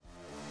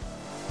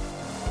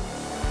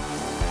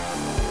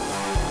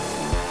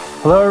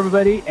Hello,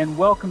 everybody, and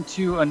welcome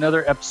to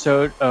another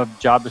episode of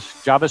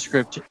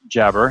JavaScript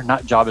Jabber,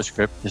 not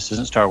JavaScript. This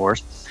isn't Star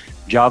Wars.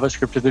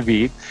 JavaScript with a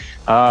V.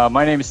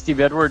 My name is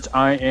Steve Edwards.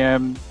 I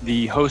am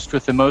the host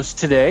with the most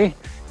today.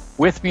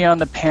 With me on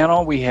the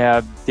panel, we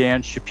have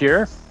Dan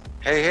Shapir.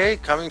 Hey,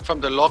 coming from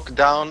the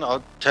lockdown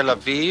of Tel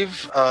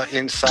Aviv,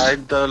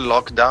 inside the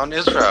lockdown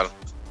Israel.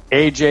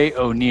 AJ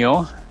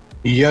O'Neill.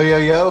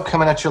 Yo,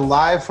 coming at you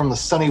live from the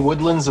sunny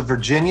woodlands of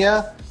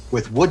Virginia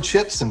with wood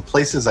chips and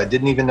places I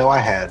didn't even know I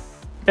had.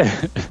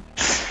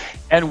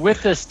 And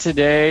with us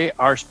today,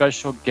 our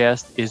special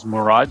guest is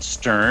Morad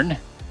Stern.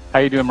 How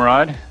you doing,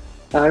 Morad?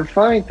 I'm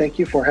fine. Thank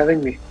you for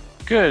having me.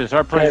 Good. It's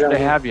our pleasure to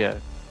have you.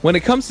 When it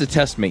comes to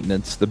test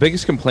maintenance, the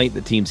biggest complaint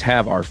that teams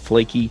have are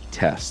flaky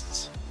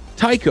tests.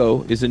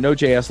 Tycho is a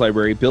Node.js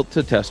library built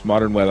to test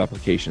modern web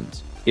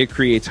applications. It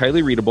creates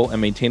highly readable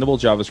and maintainable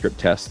JavaScript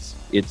tests.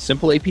 Its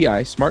simple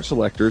API, smart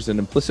selectors, and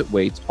implicit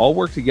weights all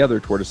work together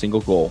toward a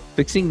single goal,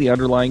 fixing the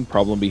underlying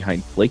problem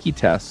behind flaky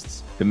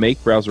tests to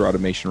make browser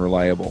automation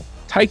reliable.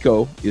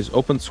 Tycho is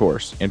open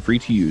source and free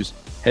to use.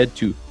 Head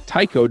to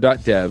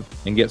tycho.dev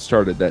and get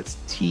started. That's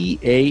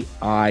TAIKO.dev.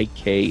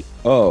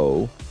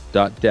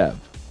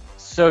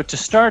 So to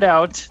start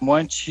out, why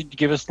don't you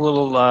give us a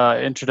little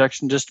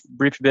introduction, just a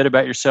brief bit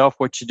about yourself,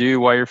 what you do,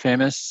 why you're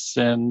famous,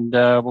 and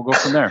we'll go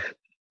from there.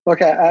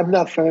 Okay, I'm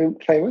not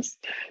famous.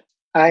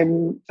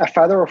 I'm a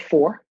father of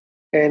four,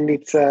 and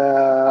it's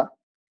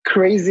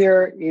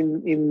crazier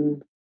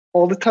in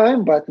all the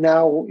time, but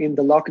now in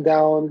the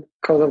lockdown,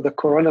 because of the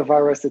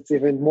coronavirus, it's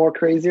even more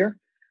crazier.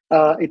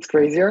 It's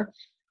crazier.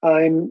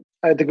 I'm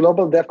the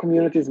global dev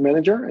communities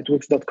manager at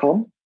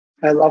Wix.com.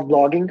 I love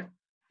blogging.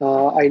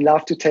 I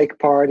love to take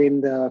part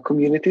in the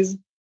communities,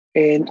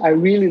 and I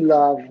really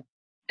love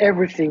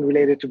everything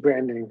related to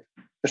branding,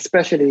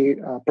 especially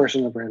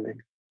personal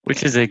branding.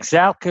 Which is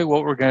exactly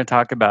what we're going to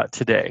talk about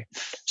today.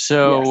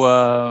 So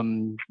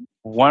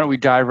why don't we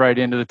dive right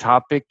into the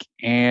topic,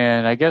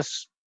 and I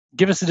guess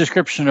give us a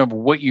description of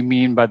what you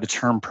mean by the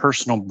term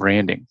personal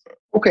branding.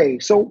 Okay,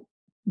 so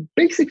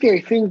basically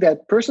I think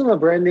that personal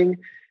branding,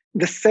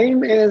 the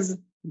same as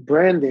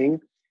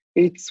branding,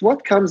 it's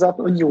what comes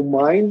up on your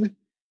mind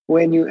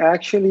when you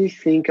actually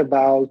think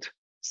about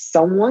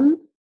someone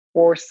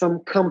or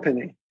some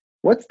company.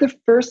 What's the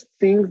first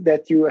thing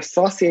that you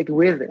associate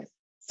with it?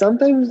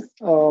 Sometimes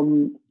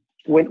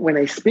when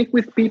I speak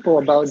with people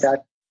about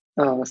that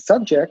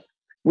subject,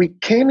 we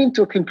came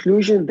into a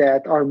conclusion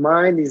that our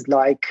mind is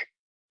like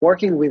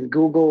working with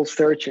Google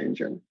search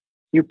engine.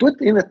 You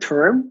put in a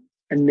term,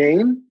 a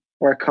name,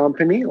 or a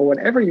company, or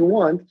whatever you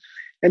want,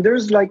 and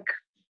there's like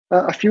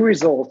a few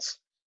results.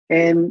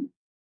 And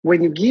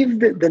when you give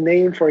the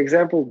name, for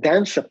example,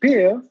 Dan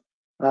Shapir,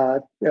 I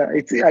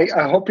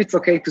hope it's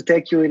okay to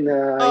take you in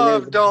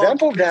an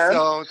example, Dan.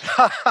 Don't.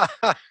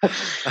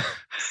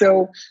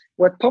 So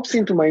what pops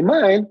into my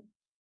mind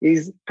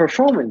is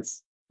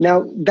performance.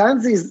 Now,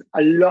 Dan's is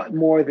a lot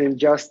more than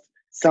just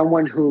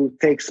someone who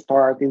takes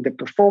part in the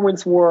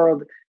performance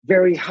world,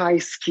 very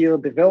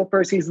high-skilled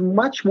developers. He's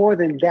much more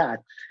than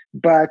that.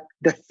 But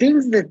the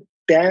things that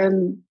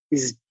Dan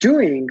is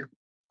doing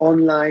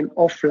online,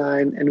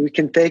 offline, and we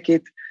can take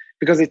it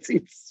because it's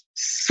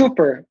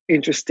super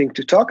interesting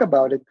to talk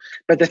about it.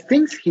 But the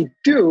things he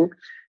do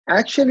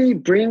actually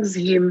brings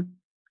him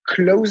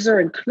closer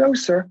and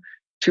closer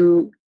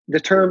to the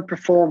term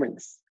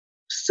performance.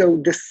 So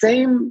the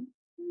same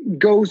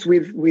goes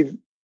with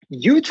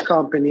huge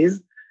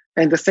companies,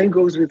 and the same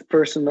goes with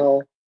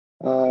personal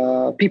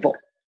people.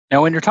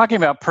 Now, when you're talking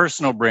about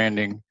personal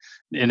branding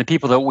and the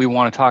people that we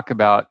want to talk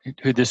about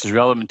who this is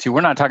relevant to,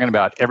 we're not talking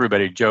about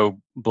everybody, Joe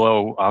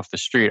Blow off the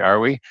street, are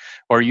we?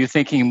 Or are you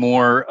thinking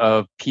more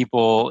of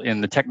people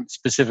in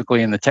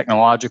specifically in the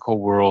technological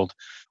world,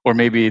 or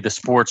maybe the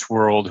sports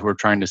world who are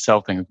trying to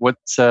sell things? What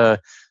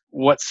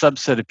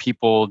subset of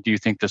people do you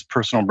think this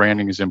personal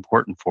branding is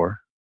important for?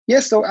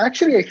 Yes, so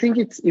actually I think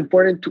it's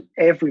important to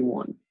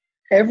everyone.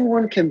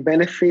 Everyone can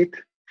benefit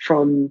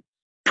from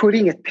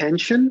putting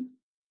attention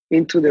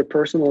into their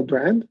personal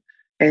brand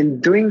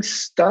and doing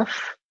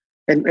stuff,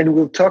 and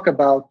we'll talk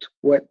about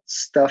what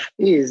stuff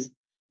is,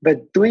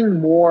 but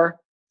doing more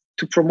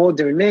to promote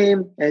their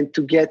name and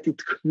to get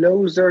it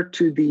closer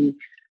to the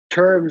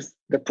terms,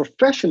 the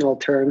professional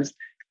terms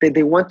that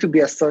they want to be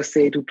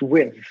associated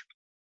with.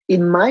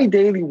 In my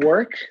daily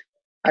work,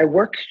 I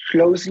work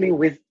closely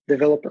with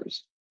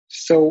developers.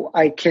 So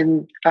I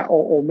can,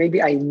 or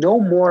maybe I know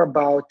more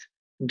about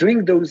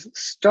doing those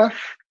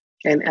stuff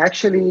and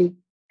actually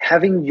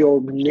having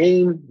your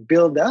name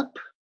build up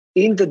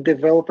in the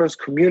developers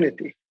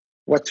community.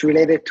 What's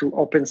related to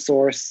open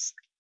source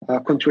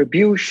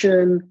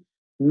contribution,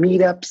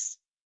 meetups,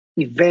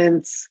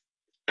 events,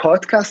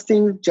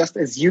 podcasting, just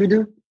as you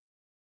do.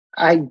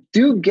 I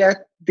do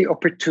get the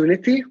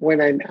opportunity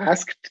when I'm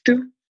asked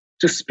to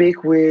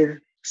speak with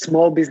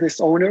small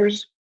business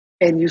owners.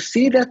 And you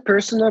see that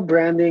personal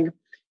branding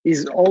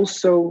is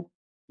also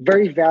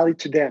very valid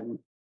to them,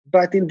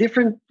 but in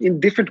different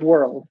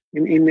world,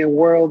 in a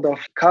world of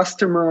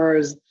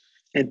customers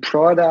and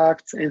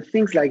products and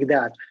things like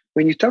that.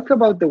 when you talk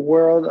about the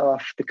world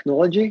of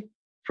technology,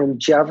 from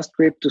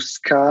JavaScript to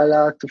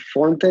Scala to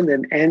frontend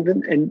and end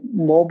and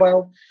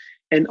mobile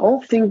and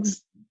all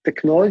things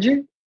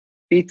technology,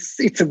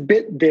 it's a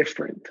bit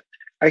different.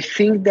 I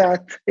think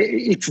that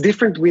it's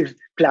different with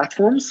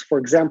platforms. For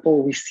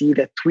example, we see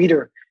that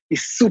Twitter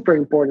is super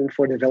important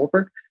for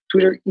developer.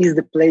 Twitter is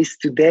the place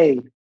today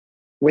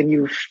when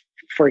you,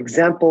 for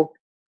example,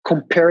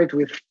 compare it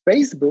with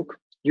Facebook,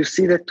 you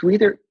see that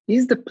Twitter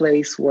is the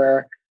place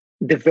where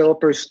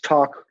developers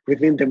talk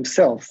within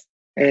themselves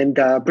and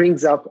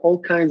brings up all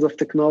kinds of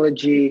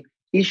technology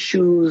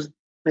issues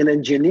and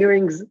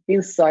engineering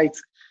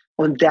insights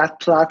on that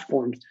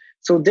platform.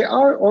 So there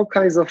are all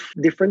kinds of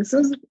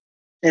differences.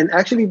 And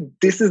actually,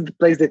 this is the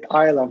place that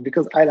I love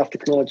because I love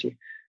technology.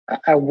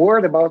 A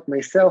word about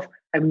myself,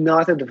 I'm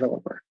not a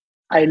developer.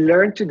 I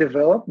learned to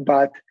develop,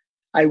 but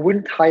I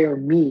wouldn't hire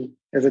me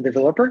as a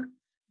developer.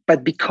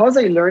 But because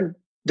I learned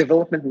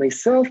development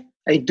myself,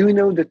 I do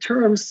know the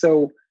terms.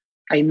 So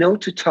I know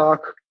to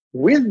talk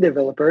with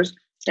developers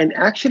and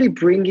actually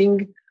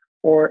bringing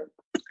or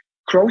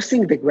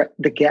crossing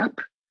the gap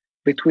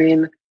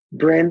between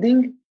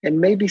branding and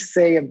maybe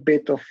say a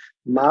bit of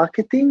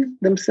marketing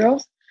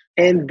themselves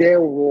and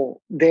their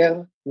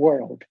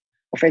world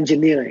of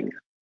engineering.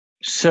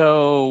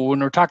 So when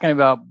we're talking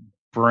about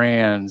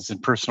brands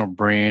and personal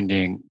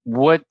branding,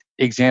 what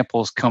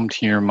examples come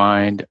to your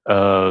mind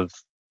of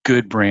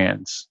good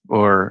brands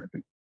or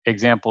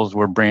examples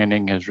where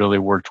branding has really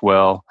worked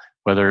well,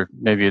 whether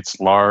maybe it's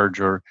large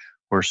or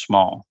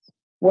small?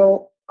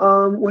 Well,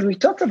 when we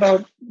talk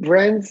about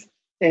brands,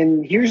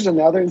 and here's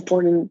another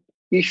important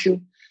issue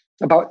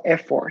about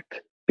effort,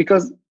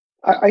 because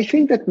I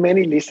think that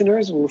many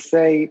listeners will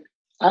say,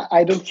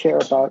 I don't care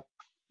about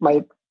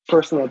my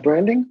personal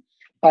branding.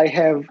 I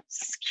have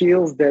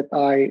skills that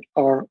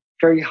are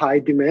very high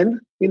demand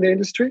in the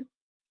industry,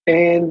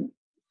 and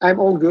I'm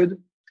all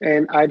good,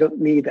 and I don't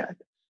need that.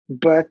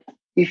 But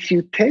if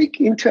you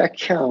take into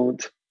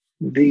account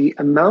the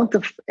amount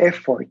of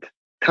effort,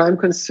 time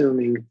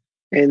consuming,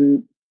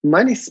 and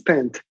money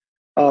spent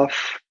of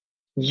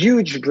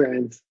huge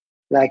brands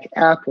like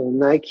Apple,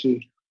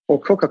 Nike, or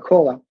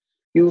Coca-Cola,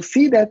 you'll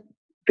see that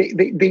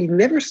they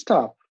never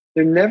stop.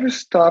 They never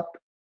stop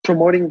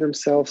promoting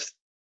themselves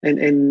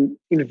and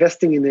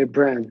investing in their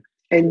brand.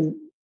 And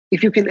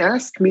if you can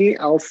ask me,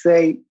 I'll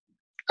say,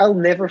 I'll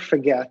never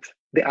forget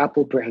the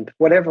Apple brand,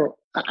 whatever.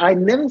 I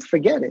never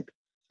forget it.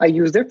 I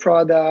use their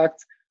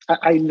products.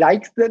 I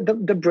like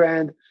the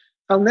brand.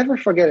 I'll never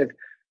forget it.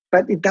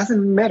 But it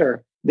doesn't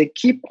matter. They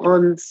keep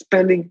on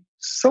spending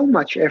so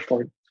much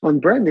effort on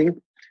branding.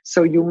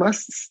 So you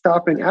must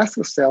stop and ask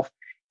yourself,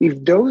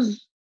 if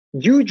those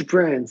huge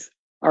brands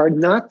are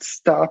not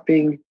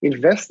stopping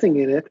investing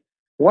in it,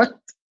 what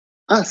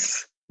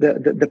us,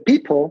 the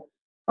people,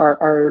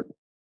 are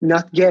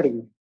not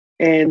getting.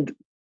 And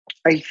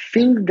I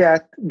think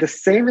that the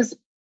same as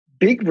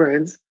big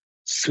brands,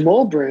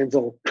 small brands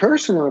or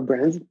personal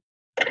brands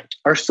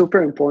are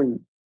super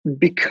important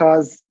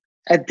because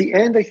at the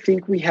end, I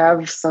think we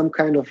have some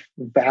kind of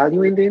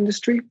value in the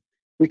industry.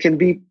 We can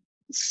be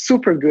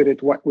super good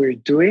at what we're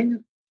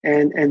doing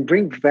and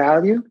bring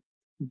value.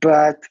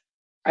 But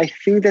I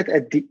think that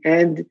at the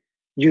end,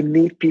 you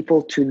need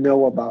people to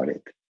know about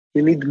it.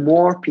 You need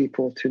more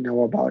people to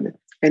know about it.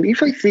 And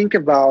if I think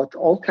about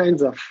all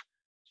kinds of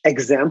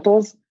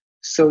examples,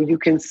 so you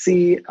can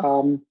see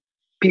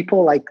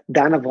people like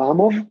Dan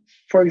Avramov,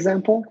 for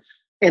example,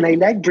 and I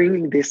like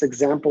bringing this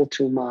example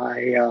to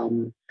my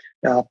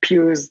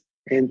peers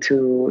and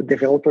to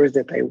developers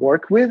that I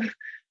work with,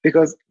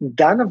 because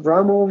Dan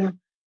Avramov,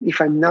 if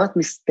I'm not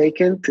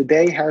mistaken,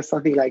 today has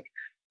something like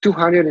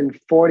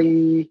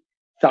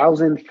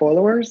 240,000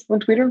 followers on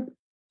Twitter.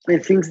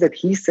 And things that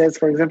he says,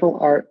 for example,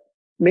 are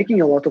making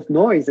a lot of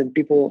noise and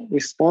people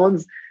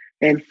respond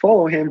and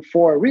follow him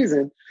for a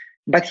reason.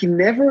 But he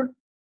never,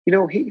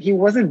 he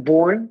wasn't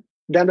born,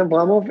 Dan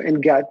Abramov,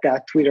 and got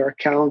that Twitter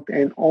account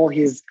and all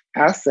his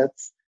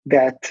assets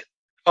that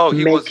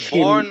he was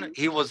born.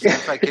 He was,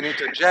 if I can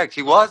interject,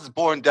 he was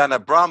born Dan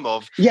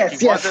Abramov. Yes,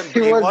 he wasn't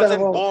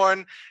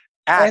born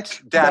at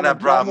Dan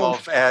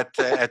Abramov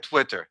at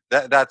Twitter.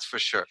 That's for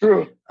sure.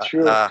 True.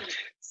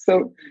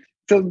 So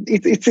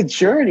it's a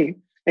journey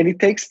and it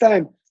takes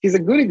time. He's a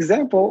good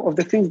example of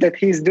the things that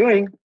he's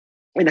doing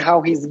and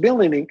how he's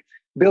building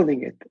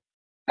it.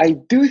 I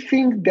do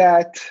think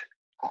that,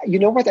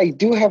 I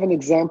do have an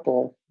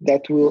example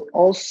that will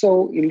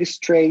also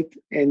illustrate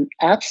an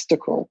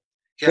obstacle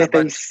that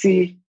I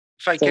see.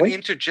 If I can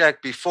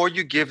interject before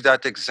you give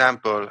that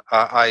example,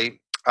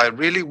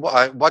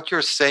 what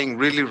you're saying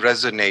really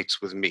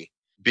resonates with me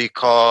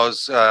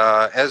because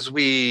as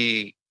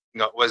we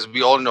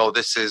all know,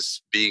 this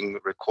is being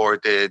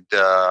recorded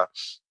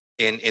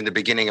in the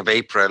beginning of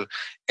April,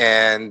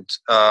 and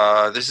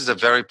this is a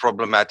very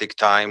problematic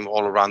time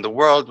all around the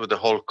world with the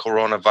whole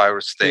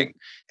coronavirus thing.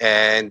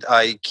 And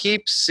I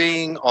keep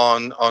seeing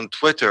on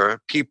Twitter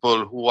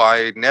people who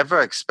I never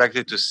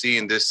expected to see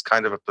in this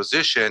kind of a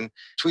position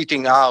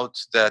tweeting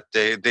out that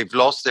they've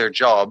lost their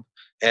job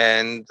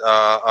and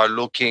are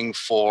looking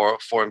for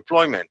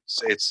employment.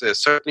 It's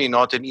certainly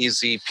not an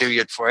easy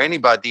period for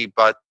anybody,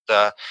 but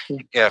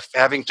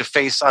having to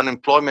face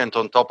unemployment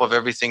on top of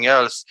everything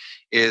else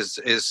is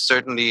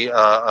certainly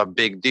a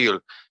big deal.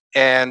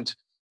 And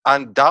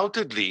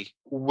undoubtedly,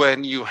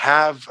 when you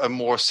have a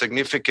more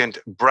significant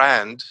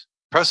brand,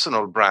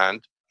 personal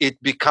brand,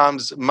 it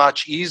becomes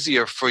much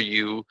easier for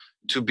you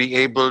to be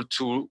able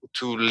to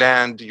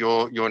land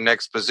your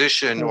next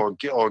position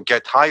or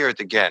get hired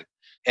again.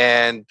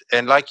 And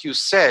like you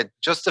said,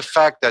 just the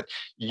fact that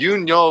you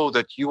know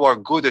that you are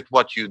good at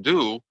what you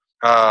do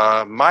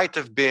might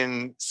have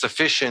been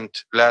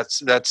sufficient.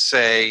 Let's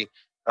say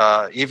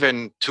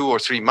even 2 or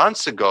 3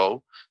 months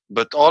ago,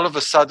 but all of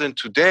a sudden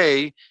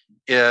today,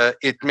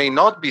 it may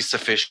not be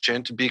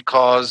sufficient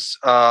because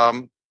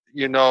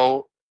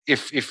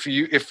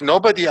if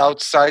nobody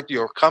outside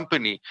your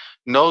company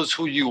knows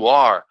who you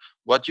are,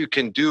 what you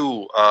can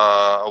do,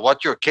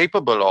 what you're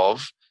capable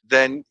of,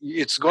 then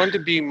it's going to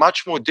be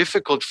much more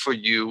difficult for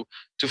you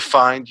to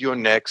find your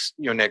next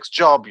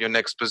job, your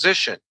next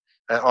position.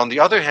 On the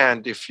other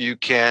hand, if you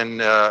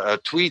can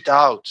tweet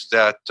out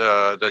that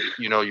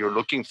you're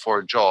looking for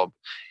a job,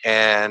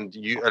 and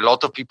a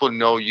lot of people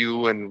know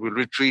you and will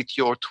retweet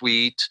your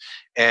tweet,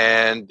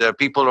 and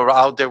people are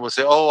out there will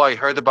say, "Oh, I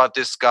heard about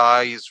this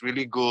guy. He's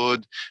really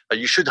good.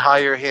 You should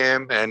hire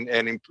him."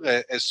 And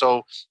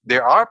so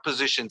there are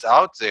positions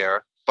out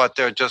there, but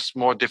they're just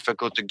more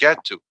difficult to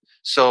get to.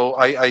 So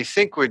I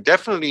think we're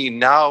definitely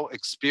now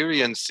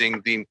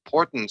experiencing the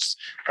importance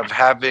of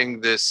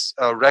having this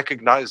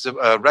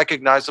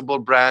recognizable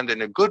brand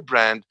and a good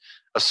brand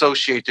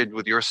associated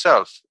with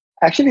yourself.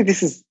 Actually,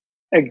 this is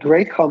a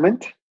great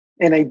comment.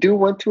 And I do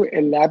want to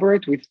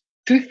elaborate with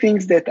two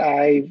things that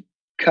I've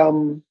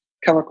come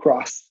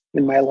across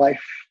in my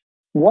life.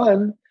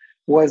 One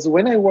was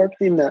when I worked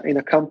in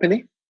a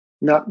company,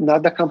 not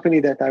the company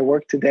that I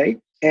work today.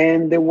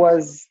 And there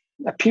was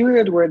a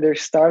period where they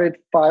started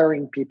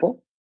firing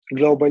people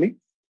globally.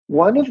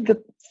 One of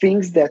the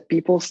things that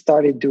people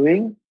started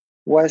doing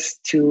was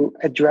to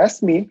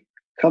address me,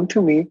 come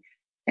to me,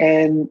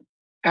 and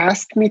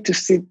ask me to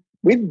sit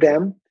with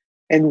them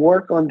and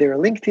work on their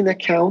LinkedIn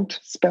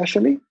account,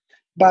 especially,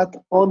 but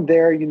on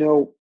their,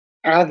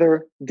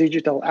 other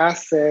digital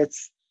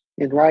assets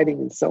and writing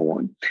and so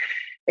on.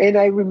 And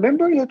I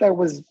remember that I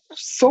was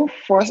so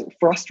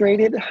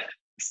frustrated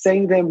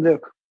saying to them,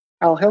 look,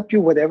 I'll help you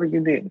whatever you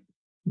need.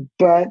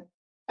 But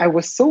I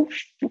was so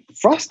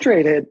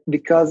frustrated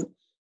because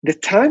the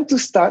time to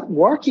start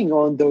working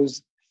on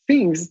those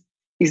things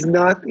is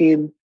not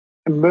in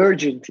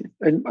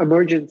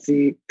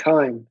emergency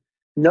time.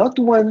 Not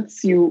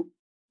once you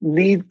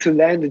need to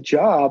land a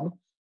job,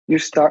 you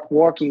start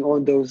working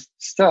on those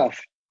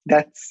stuff.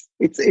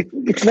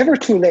 It's never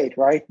too late,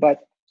 right? But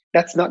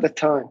that's not the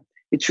time.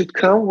 It should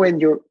come when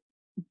you're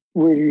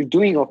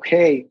doing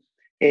okay,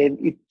 and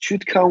it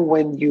should come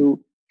when you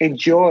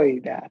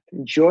enjoy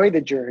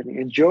the journey,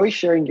 enjoy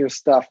sharing your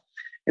stuff.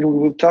 And we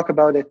will talk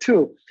about it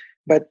too.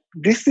 But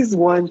this is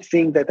one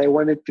thing that I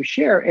wanted to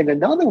share. And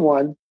another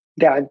one,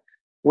 that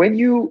when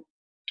you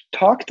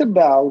talked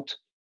about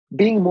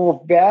being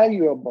more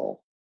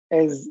valuable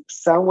as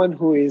someone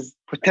who is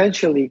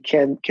potentially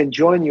can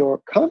join your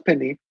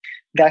company,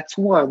 that's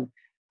one.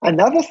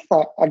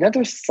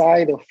 Another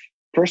side of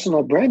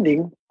personal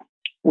branding,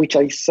 which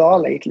I saw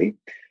lately,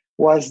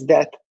 was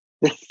that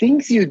the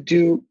things you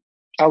do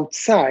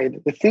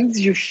outside, the things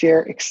you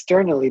share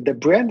externally, the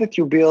brand that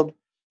you build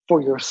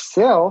for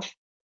yourself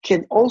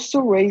can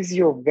also raise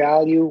your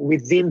value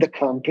within the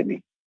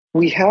company.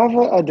 We have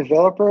a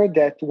developer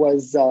that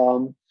was,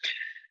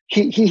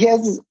 he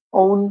has his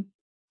own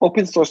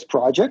open source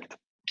project,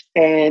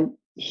 and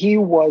he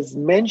was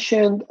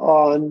mentioned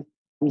on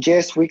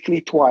JS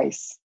Weekly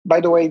twice. By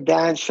the way,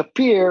 Dan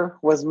Shapir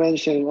was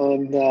mentioned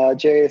on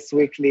JS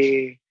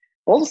Weekly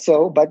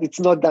also, but it's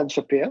not Dan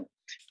Shapir.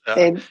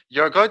 And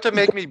you're going to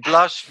make me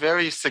blush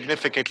very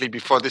significantly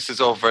before this is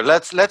over.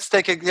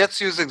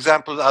 Let's use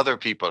examples of other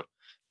people.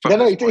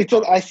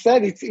 I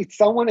said it's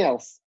someone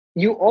else.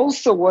 You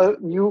also were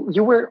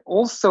you were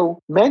also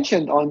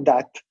mentioned on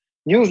that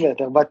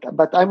newsletter,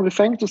 but I'm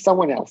referring to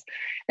someone else.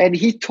 And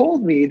he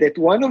told me that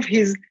one of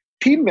his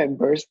team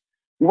members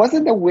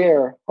wasn't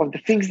aware of the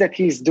things that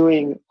he's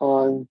doing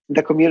on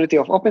the community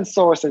of open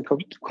source and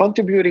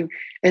contributing.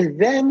 And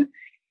then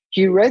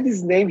he read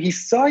his name, he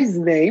saw his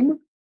name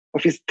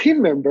of his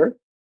team member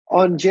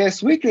on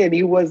JS Weekly, and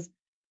he was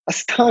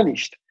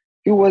astonished.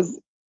 He was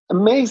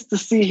amazed to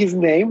see his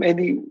name, and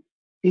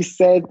he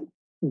said,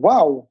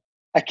 "Wow,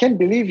 I can't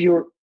believe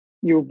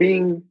you're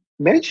being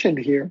mentioned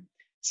here."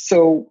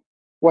 So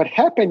what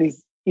happened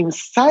is,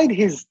 inside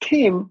his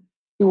team,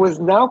 he was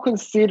now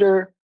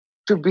considered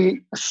to be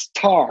a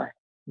star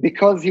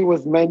because he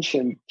was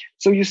mentioned.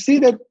 So you see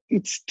that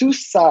it's two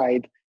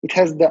sides. It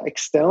has the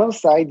external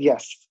side.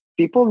 Yes,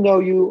 people know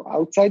you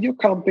outside your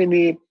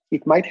company.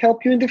 It might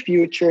help you in the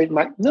future. It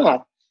might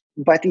not.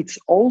 But it's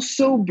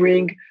also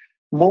bring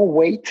more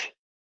weight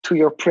to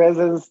your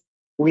presence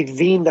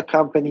within the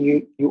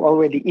company you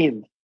already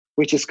in,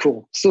 which is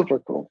cool. Super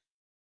cool.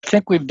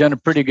 think we've done a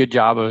pretty good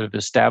job of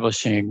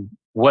establishing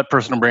what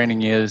personal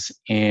branding is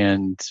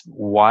and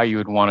why you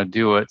would want to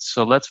do it.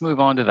 So let's move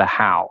on to the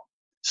how.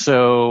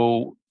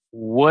 So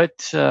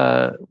what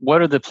are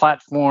the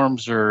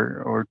platforms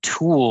or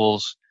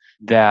tools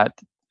that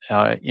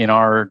in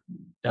our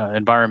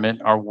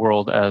environment, our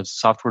world as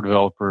software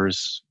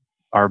developers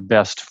are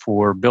best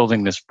for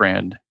building this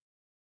brand?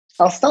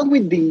 I'll start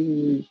with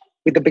the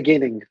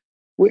beginning.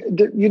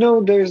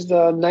 There's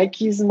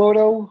Nike's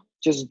motto,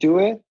 just do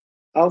it.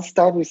 I'll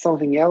start with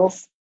something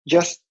else,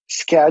 just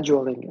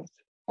scheduling it.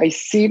 I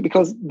see,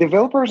 because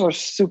developers are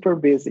super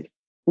busy.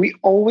 We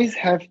always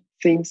have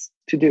things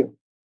to do.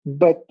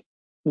 But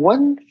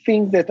one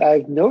thing that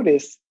I've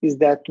noticed is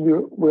that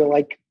we're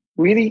like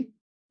really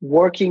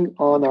working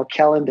on our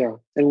calendar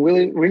and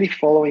really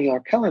following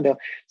our calendar.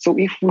 So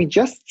if we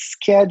just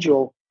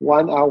schedule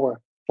 1 hour,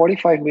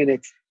 45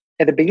 minutes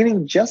at the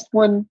beginning, just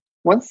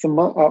once a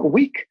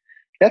week,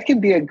 that can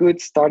be a good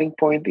starting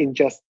point in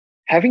just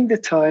having the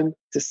time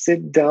to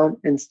sit down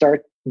and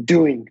start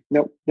doing.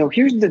 Now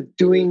here's the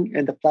doing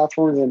and the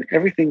platforms and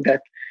everything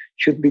that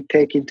should be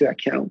taken into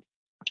account.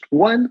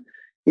 One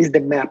is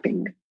the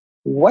mapping.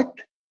 What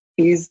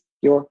is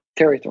your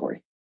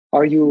territory?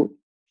 Are you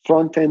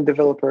front-end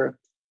developer,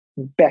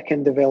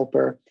 back-end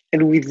developer?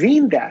 And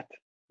within that,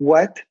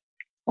 what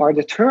are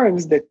the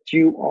terms that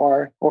you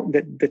are, or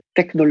the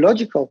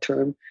technological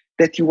term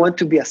that you want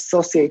to be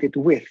associated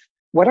with?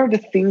 What are the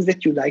things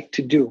that you like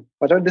to do?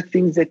 What are the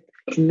things that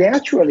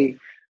naturally,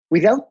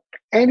 without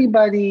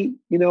anybody,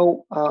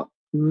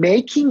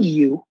 making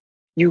you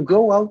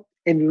go out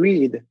and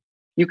read?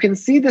 You can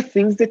see the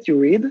things that you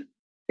read,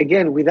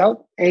 again,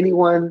 without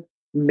anyone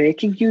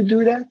making you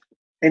do that.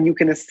 And you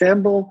can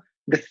assemble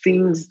the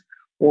things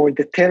or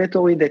the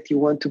territory that you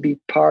want to be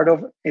part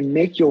of and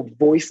make your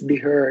voice be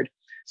heard.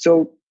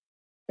 So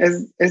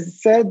as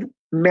said,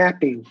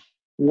 mapping,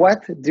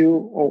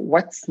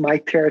 what's my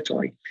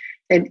territory?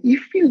 And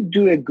if you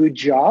do a good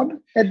job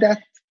at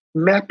that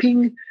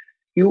mapping,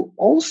 you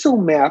also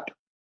map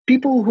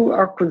people who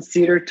are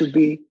considered to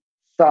be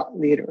thought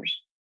leaders.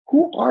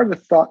 Who are the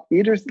thought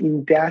leaders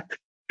in that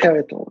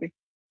territory,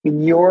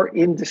 in your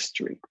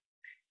industry?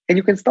 And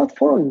you can start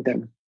following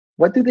them.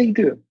 What do they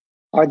do?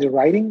 Are they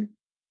writing?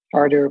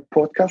 Are they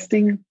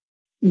podcasting?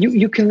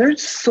 You can learn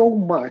so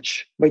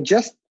much by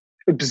just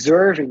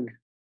observing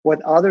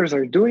what others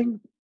are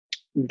doing,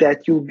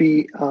 that you'll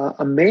be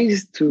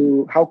amazed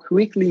to how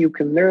quickly you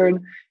can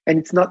learn. And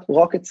it's not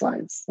rocket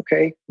science,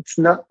 okay? It's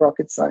not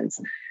rocket science.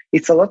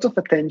 It's a lot of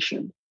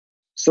attention.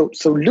 So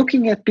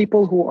looking at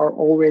people who are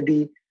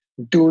already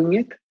doing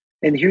it,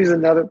 and here's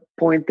another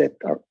point that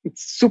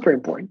it's super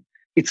important.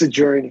 It's a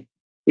journey.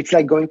 It's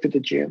like going to the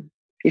gym.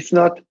 It's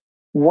not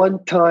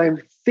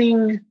one-time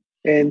thing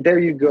and there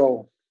you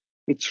go.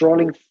 It's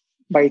running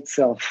by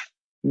itself.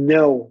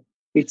 No,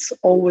 it's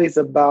always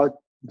about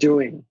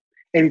doing.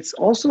 And it's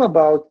also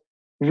about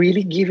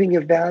really giving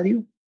a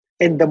value.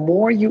 And the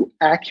more you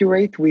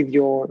accurate with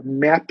your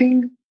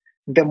mapping,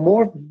 the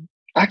more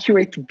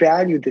accurate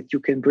value that you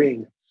can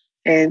bring.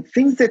 And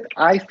things that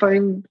I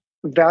find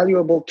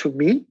valuable to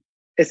me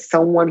as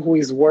someone who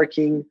is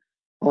working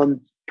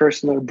on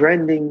personal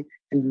branding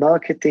and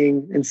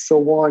marketing and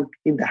so on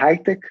in the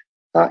high-tech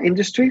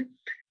industry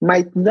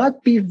might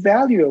not be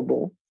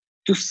valuable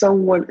to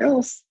someone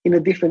else in a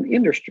different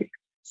industry.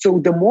 So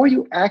the more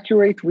you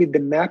accurate with the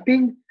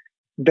mapping,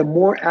 the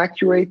more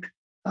accurate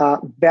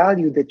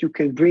value that you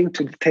can bring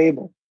to the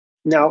table.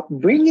 Now,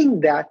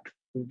 bringing that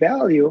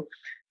value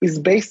is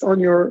based on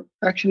your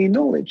actually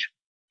knowledge,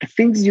 the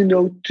things you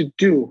know to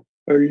do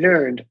or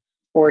learned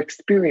or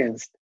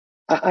experienced.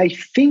 I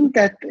think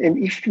that, and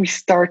if we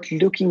start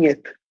looking at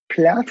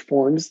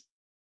platforms,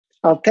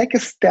 I'll take a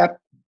step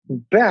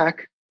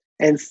back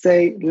and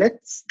say,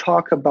 let's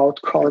talk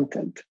about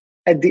content.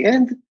 At the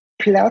end,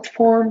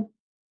 platform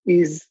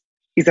is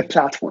a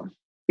platform.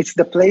 It's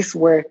the place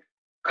where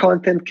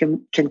content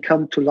can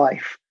come to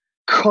life.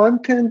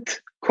 Content.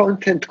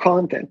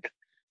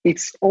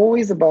 It's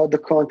always about the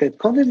content.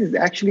 Content is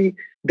actually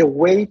the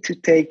way to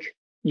take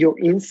your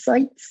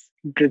insights,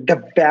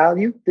 the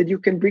value that you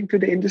can bring to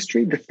the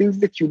industry, the things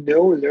that you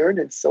know, learn,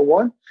 and so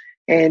on,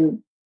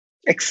 and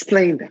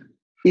explain them.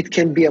 It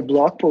can be a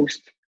blog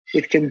post.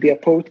 It can be a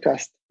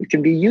podcast. It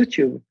can be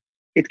YouTube.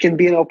 It can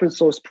be an open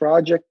source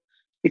project.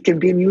 It can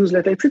be a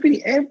newsletter. It could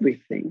be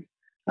everything.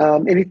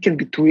 And it can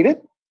be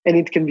tweeted and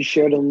it can be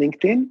shared on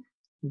LinkedIn.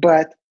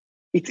 But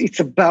it's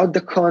about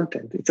the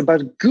content. It's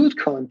about good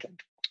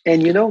content.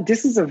 And,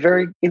 this is a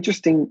very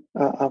interesting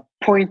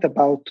point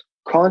about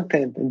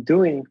content and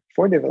doing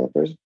for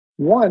developers.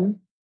 One,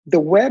 the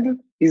web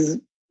is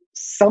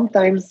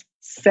sometimes,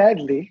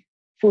 sadly,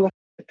 full of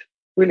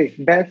really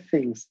bad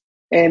things.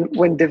 And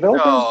when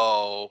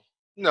developers...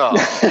 No.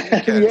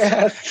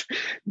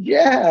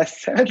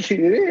 Yes, sadly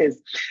it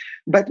is.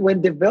 But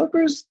when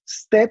developers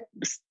step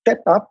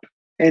up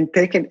and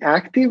take an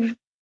active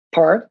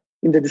part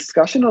in the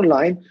discussion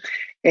online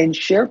and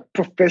share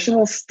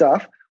professional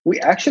stuff, we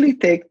actually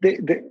take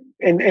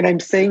and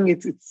I'm saying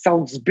it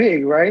sounds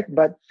big, right?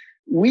 But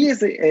we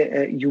as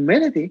a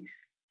humanity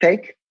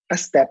take a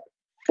step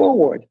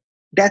forward.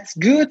 That's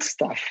good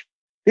stuff.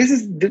 This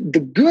is the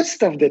good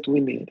stuff that we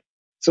need.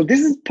 So this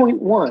is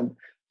point one.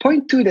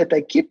 Point two that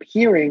I keep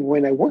hearing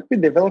when I work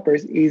with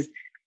developers is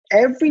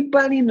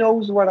everybody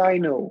knows what I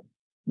know.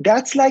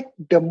 That's like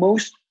the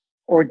most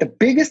or the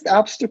biggest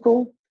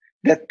obstacle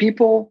that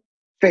people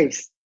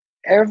face.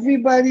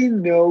 Everybody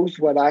knows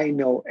what I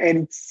know,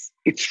 and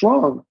it's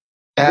wrong.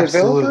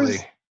 Absolutely.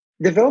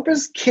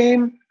 Developers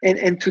came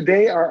and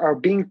today are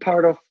being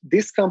part of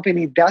this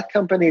company, that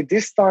company,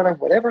 this startup,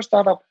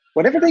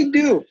 whatever they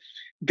do,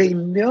 they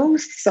know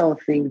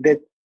something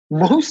that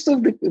most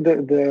of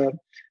the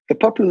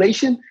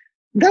population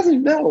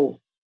doesn't know.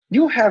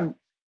 You have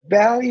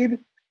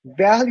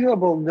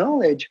valuable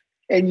knowledge,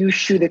 and you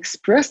should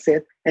express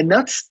it and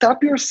not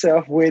stop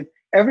yourself with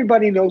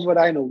everybody knows what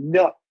I know.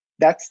 No,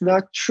 that's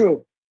not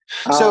true.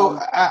 So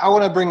I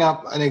want to bring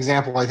up an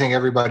example I think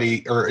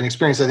everybody, or an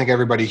experience I think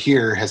everybody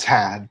here has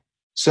had.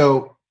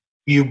 So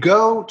you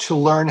go to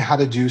learn how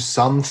to do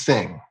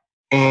something,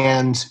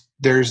 and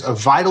there's a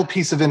vital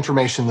piece of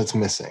information that's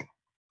missing.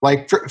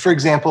 Like, for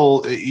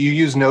example, you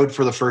use Node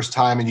for the first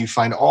time and you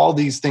find all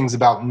these things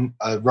about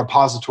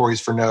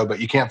repositories for Node, but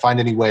you can't find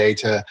any way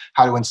to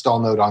how to install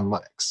Node on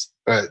Linux.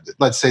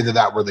 Let's say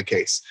that were the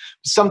case.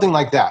 Something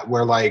like that,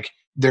 where like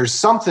there's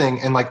something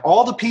and like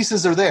all the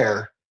pieces are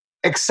there,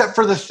 except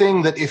for the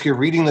thing that if you're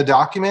reading the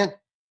document,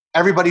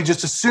 everybody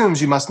just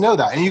assumes you must know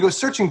that. And you go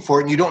searching for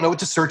it and you don't know what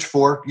to search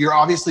for. You're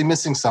obviously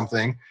missing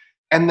something.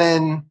 And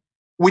then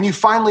when you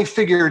finally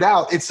figure it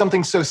out, it's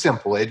something so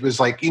simple. It was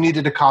like you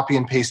needed to copy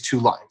and paste 2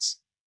 lines.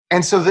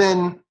 And so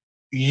then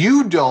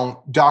you don't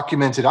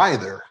document it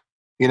either,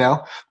 you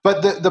know?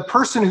 But the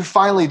person who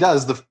finally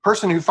does, the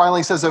person who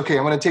finally says, okay,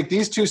 I'm going to take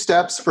these 2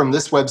 steps from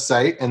this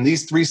website and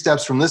these 3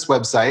 steps from this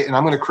website, and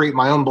I'm going to create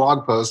my own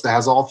blog post that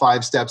has all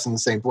 5 steps in the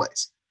same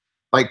place.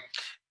 Like,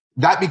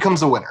 that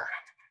becomes a winner.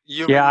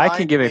 I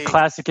can give a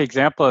classic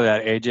example of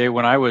that, AJ.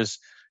 When I was,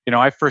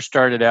 I first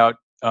started out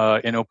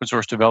in open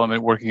source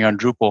development working on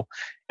Drupal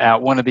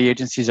at one of the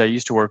agencies I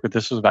used to work with.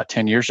 This was about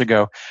 10 years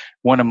ago.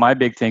 One of my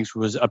big things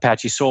was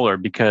Apache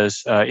Solr,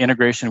 because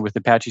integration with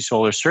Apache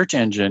Solr search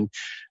engine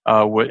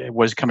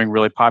was becoming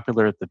really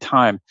popular at the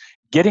time.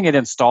 Getting it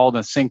installed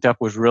and synced up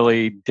was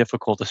really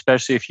difficult,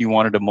 especially if you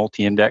wanted a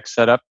multi-index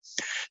setup.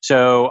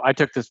 So I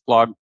took this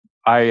blog,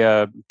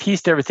 I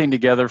pieced everything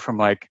together from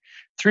like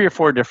 3 or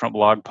 4 different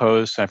blog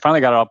posts. I finally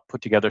got it all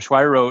put together. So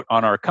I wrote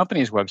on our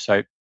company's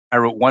website, I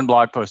wrote one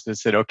blog post that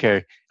said, okay,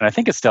 and I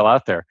think it's still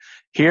out there.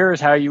 Here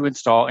is how you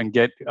install and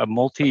get a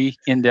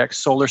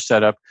multi-index Solr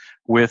setup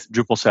with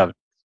Drupal 7.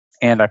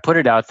 And I put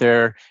it out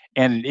there,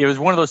 and it was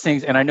one of those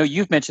things, and I know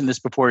you've mentioned this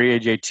before,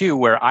 AJ, too,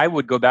 where I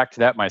would go back to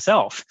that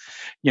myself,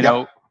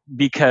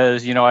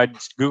 because, I'd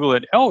Google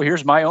it,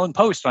 here's my own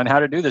post on how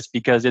to do this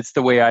because it's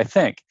the way I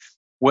think.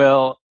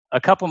 Well, a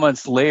couple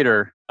months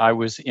later, I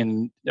was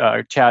in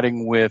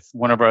chatting with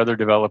one of our other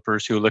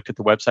developers who looked at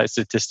the website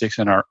statistics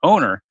and our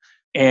owner.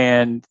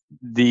 And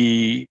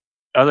the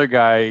other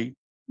guy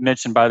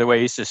mentioned, by the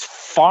way, he says,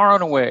 far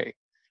and away,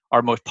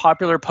 our most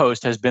popular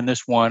post has been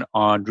this one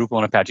on Drupal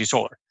and Apache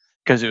Solr,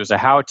 because it was a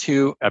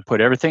how-to. I put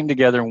everything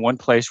together in one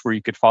place where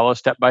you could follow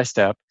step by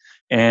step.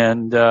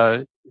 And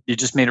it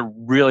just made it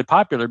really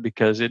popular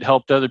because it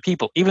helped other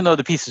people. Even though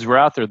the pieces were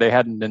out there, they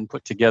hadn't been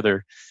put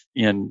together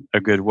in a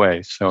good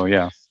way. So,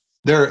 yeah.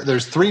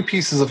 There's 3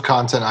 pieces of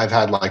content I've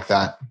had like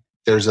that.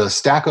 There's a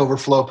Stack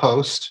Overflow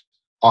post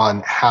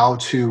on how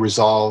to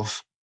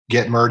resolve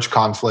git merge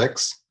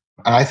conflicts.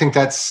 And I think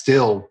that's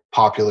still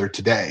popular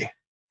today.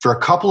 For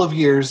a couple of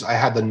years, I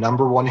had the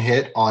 #1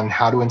 hit on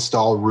how to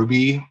install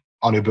Ruby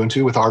on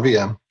Ubuntu with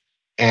RVM.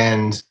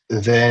 And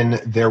then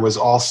there was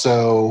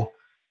also,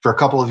 for a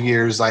couple of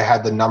years, I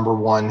had the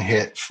 #1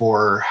 hit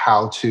for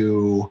how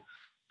to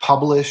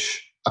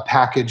publish a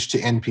package to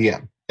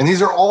NPM. And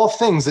these are all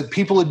things that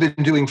people had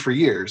been doing for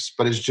years,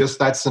 but it's just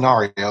that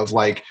scenario of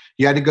like,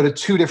 you had to go to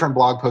 2 different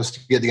blog posts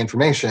to get the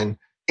information.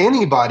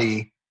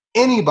 Anybody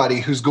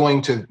who's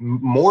going to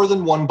more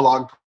than 1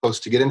 blog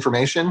post to get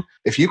information,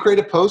 if you create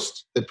a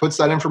post that puts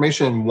that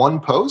information in 1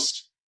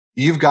 post,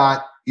 you've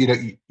got,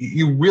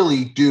 you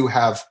really do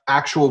have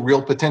actual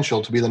real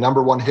potential to be the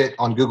 #1 hit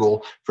on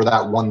Google for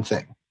that one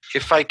thing.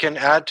 If I can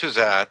add to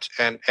that,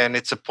 and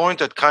it's a point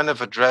that kind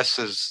of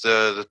addresses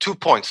the 2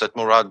 points that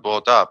Morad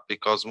brought up,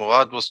 because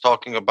Morad was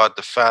talking about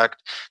the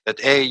fact that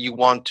A, you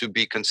want to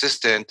be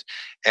consistent,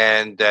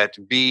 and that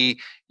B,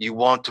 you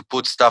want to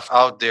put stuff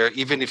out there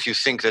even if you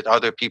think that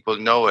other people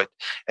know it.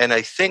 And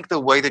I think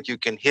the way that you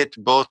can hit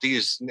both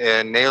these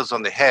nails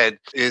on the head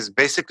is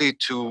basically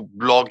to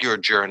blog your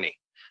journey.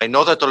 I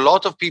know that a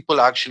lot of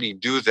people actually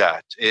do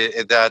that,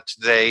 that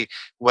they,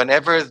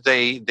 whenever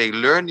they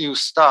learn new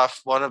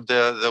stuff, one of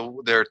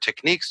their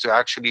techniques to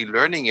actually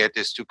learning it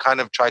is to kind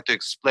of try to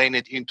explain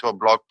it into a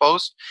blog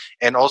post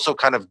and also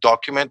kind of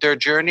document their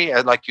journey.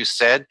 And like you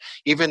said,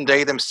 even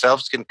they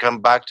themselves can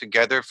come back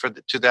together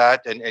to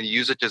that and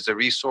use it as a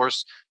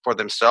resource for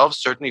themselves,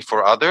 certainly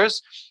for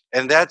others.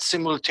 And that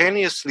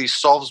simultaneously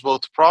solves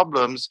both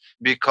problems,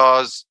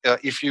 because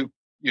if you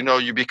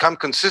you become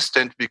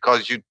consistent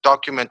because you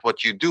document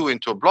what you do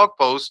into a blog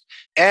post,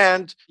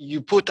 and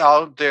you put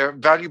out their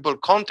valuable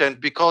content,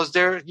 because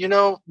there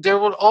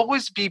will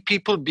always be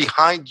people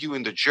behind you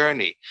in the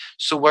journey.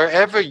 So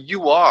wherever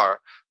you are,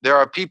 there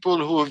are people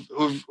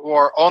who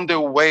are on their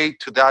way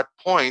to that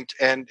point,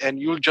 and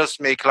you'll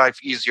just make life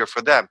easier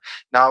for them.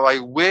 Now, I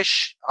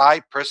wish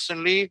I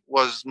personally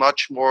was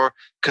much more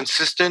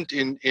consistent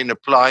in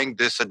applying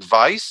this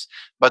advice,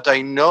 but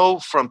I know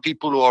from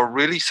people who are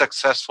really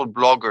successful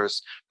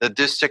bloggers that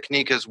this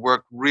technique has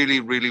worked really,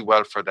 really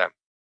well for them.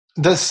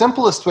 The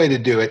simplest way to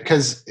do it,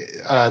 because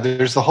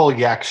there's the whole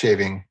yak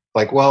shaving.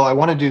 Like, well, I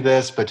want to do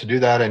this, but to do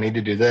that, I need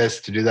to do this.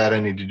 To do that,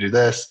 I need to do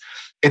this.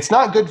 It's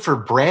not good for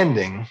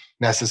branding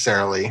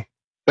necessarily,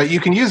 but you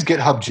can use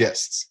GitHub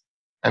Gists.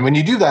 And when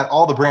you do that,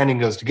 all the branding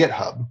goes to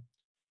GitHub.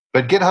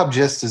 But GitHub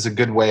Gists is a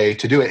good way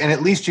to do it. And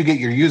at least you get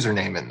your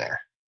username in there.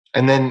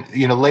 And then,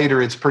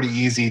 later it's pretty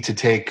easy to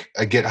take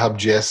a GitHub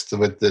Gist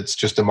that's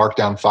just a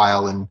markdown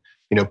file and,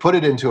 put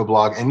it into a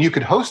blog. And you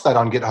could host that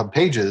on GitHub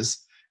Pages,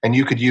 and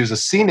you could use a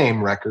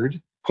CNAME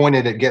record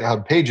pointed at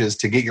GitHub Pages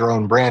to get your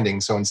own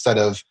branding. So instead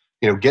of,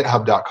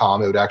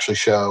 github.com, it would actually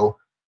show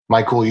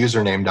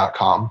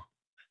mycoolusername.com.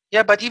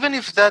 Yeah, but even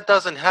if that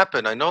doesn't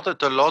happen, I know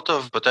that a lot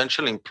of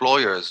potential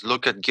employers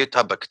look at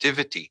GitHub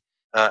activity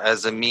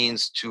as a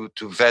means to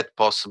vet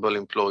possible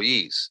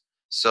employees.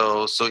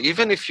 So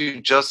even if you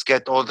just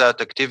get all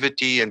that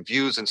activity and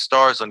views and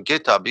stars on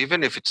GitHub,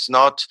 even if it's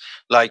not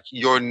like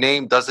your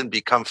name doesn't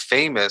become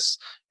famous,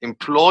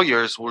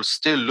 employers will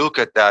still look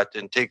at that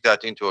and take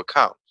that into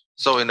account.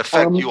 So in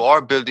effect, you are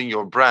building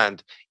your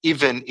brand,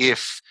 even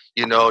if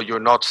you're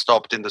not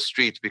stopped in the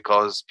street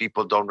because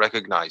people don't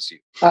recognize you.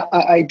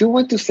 I do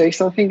want to say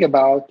something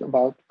about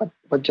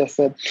what just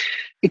said.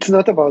 It's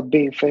not about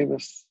being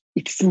famous.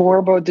 It's more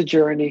about the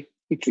journey.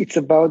 It's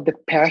about the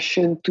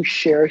passion to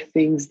share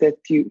things that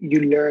you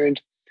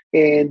learned,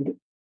 and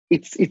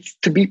it's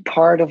to be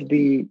part of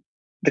the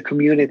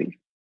community.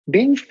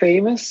 Being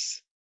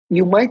famous,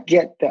 you might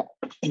get that,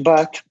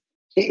 but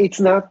it's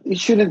not. It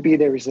shouldn't be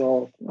the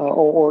result,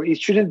 or it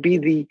shouldn't be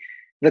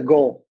the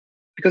goal,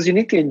 because you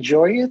need to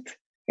enjoy it.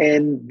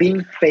 And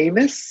being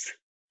famous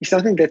is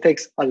something that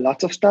takes a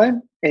lot of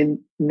time. And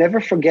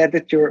never forget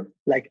that you're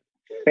like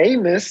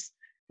famous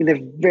in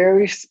a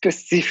very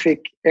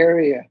specific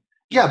area.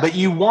 Yeah, but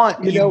you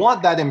want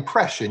that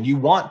impression. You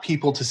want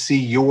people to see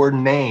your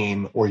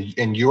name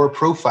in your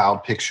profile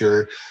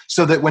picture,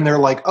 so that when they're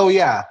like, "Oh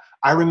yeah,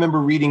 I remember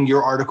reading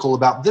your article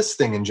about this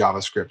thing in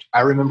JavaScript.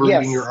 I remember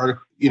reading your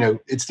article."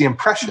 It's the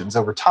impressions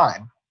over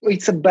time.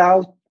 It's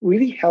about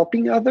really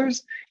helping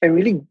others and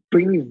really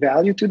bringing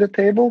value to the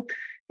table.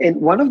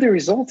 And one of the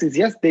results is,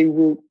 yes, they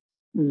will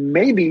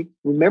maybe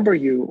remember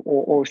you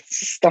or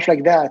stuff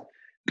like that,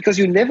 because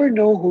you never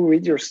know who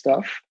reads your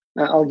stuff.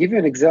 I'll give you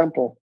an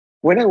example.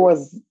 When I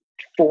was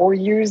 4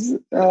 years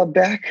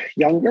back,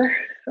 younger,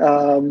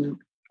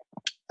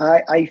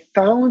 I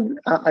found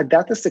a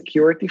data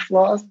security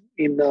flaws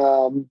in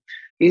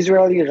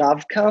Israeli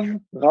Ravkav.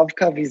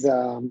 Ravkav is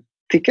a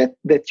ticket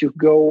that you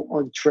go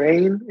on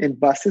train and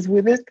buses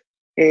with it.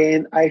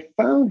 And I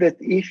found that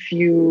if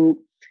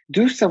you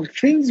do some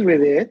things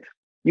with it,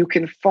 you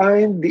can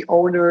find the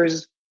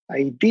owner's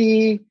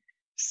ID,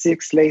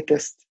 6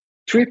 latest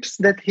trips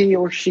that he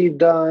or she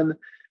done,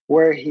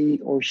 where he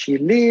or she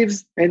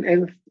lives,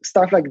 and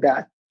stuff like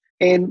that.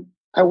 And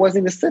I was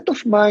in a state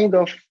of mind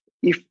of,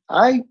 if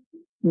I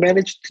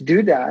managed to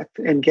do that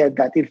and get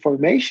that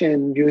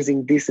information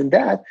using this and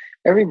that,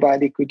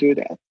 everybody could do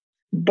that.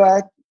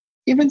 But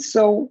even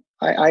so,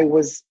 I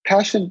was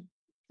passionate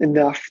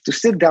enough to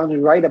sit down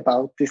and write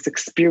about this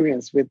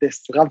experience with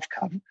this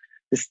Ravkav,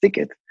 this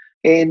ticket.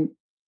 And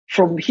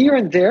from here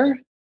and there,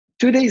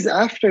 2 days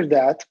after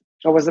that,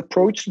 I was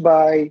approached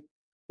by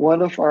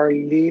one of our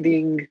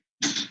leading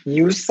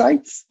news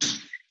sites,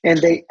 and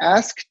they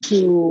asked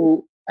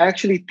to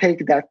actually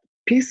take that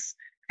piece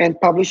and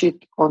publish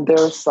it on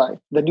their site,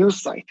 the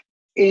news site.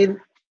 And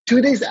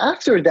 2 days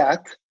after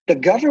that, the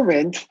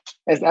government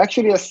has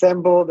actually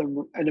assembled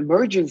an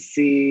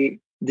emergency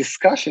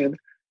discussion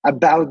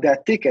about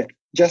that ticket,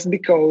 just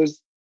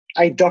because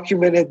I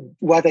documented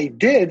what I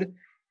did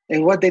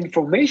and what the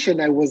information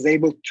I was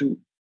able to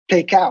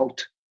take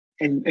out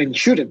and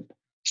shouldn't.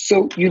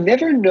 So you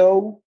never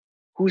know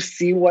who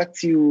see what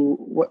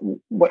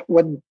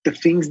the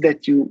things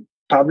that you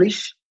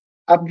publish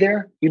up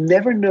there. You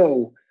never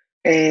know.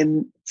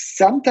 And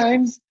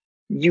sometimes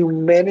you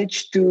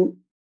manage to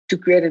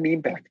create an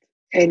impact.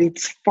 And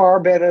it's far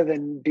better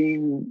than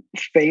being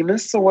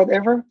famous or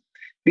whatever,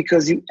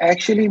 because you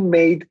actually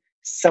made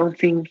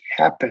something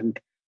happen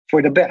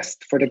for the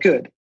best, for the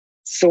good.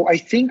 So I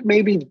think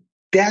maybe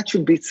that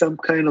should be some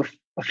kind of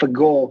a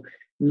goal,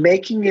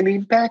 making an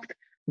impact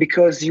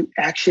because you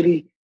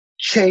actually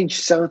change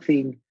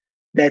something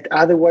that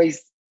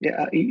otherwise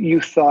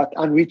you thought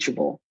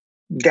unreachable.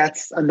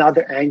 That's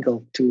another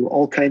angle to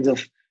all kinds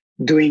of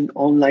doing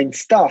online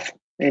stuff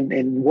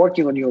and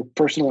working on your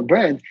personal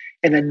brand.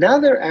 And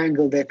another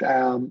angle that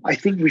I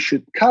think we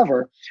should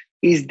cover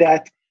is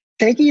that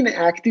taking an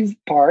active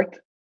part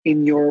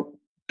in your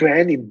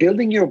brand, in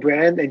building your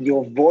brand and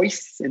your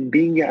voice and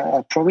being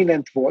a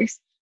prominent voice,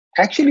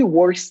 actually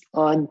works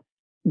on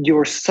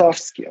your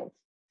soft skills.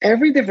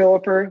 Every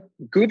developer,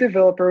 good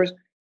developers,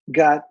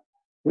 got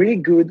really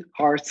good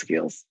hard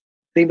skills.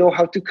 They know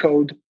how to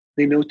code,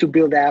 they know to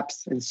build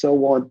apps, and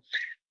so on.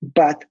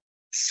 But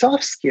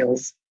soft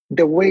skills,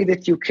 the way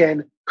that you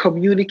can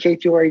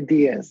communicate your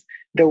ideas,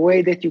 the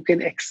way that you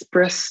can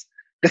express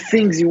the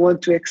things you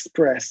want to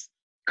express,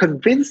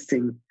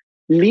 convincing,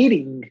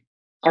 leading,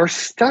 are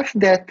stuff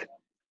that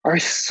are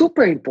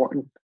super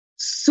important,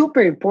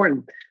 super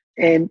important.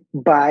 And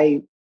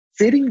by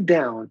sitting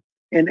down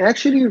and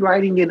actually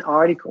writing an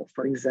article,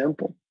 for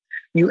example,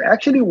 you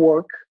actually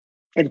work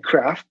and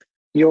craft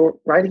your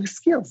writing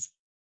skills.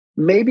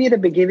 Maybe at the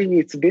beginning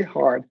it's a bit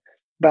hard,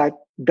 but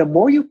the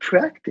more you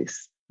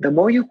practice, the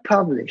more you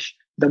publish,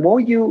 the more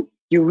you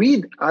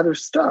read other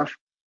stuff,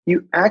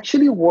 you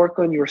actually work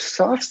on your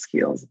soft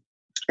skills.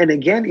 And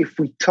again, if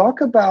we talk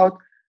about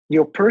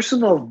your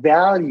personal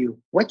value,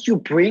 what you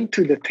bring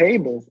to the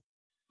table,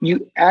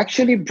 you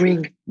actually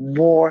bring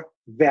more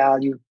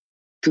value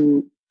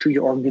to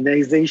your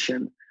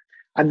organization.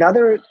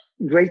 Another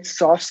great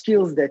soft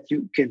skills that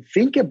you can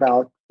think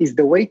about is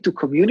the way to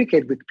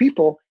communicate with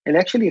people and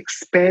actually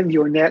expand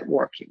your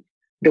networking.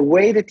 The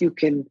way that you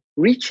can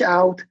reach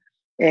out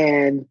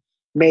and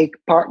make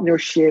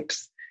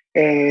partnerships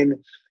and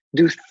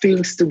do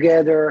things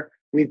together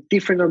with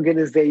different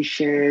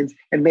organizations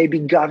and maybe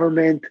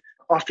government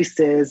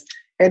offices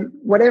and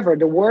whatever.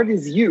 The world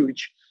is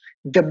huge.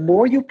 The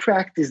more you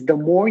practice, the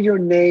more your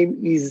name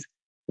is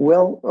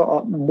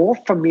more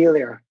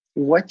familiar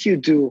in what you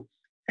do,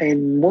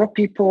 and more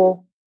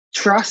people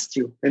trust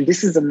you. And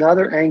this is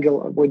another angle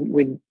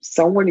when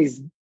someone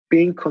is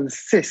being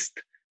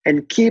consistent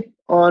and keep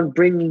on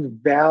bringing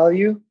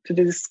value to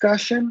the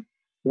discussion,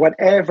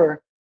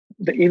 whatever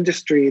the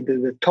industry,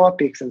 the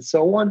topics, and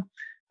so on,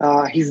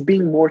 he's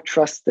being more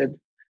trusted.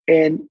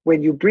 And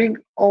when you bring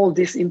all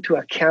this into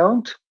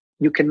account,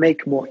 you can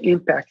make more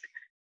impact.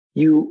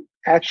 You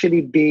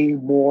actually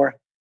being more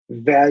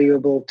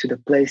valuable to the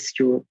place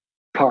you're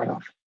part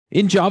of.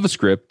 In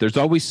JavaScript, there's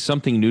always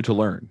something new to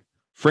learn.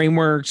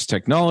 Frameworks,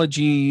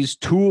 technologies,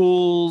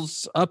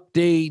 tools,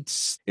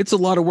 updates. It's a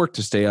lot of work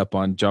to stay up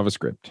on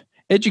JavaScript.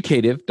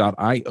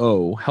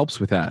 Educative.io helps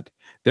with that.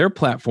 Their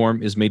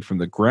platform is made from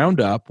the ground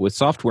up with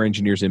software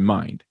engineers in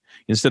mind.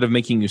 Instead of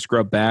making you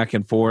scrub back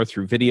and forth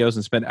through videos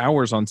and spend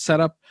hours on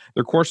setup,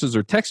 their courses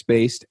are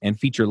text-based and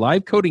feature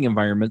live coding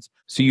environments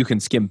so you can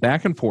skim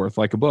back and forth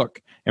like a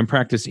book and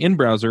practice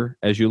in-browser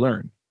as you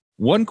learn.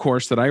 One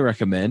course that I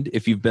recommend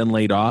if you've been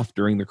laid off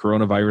during the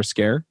coronavirus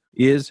scare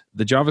is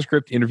the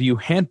JavaScript Interview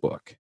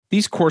Handbook.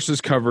 These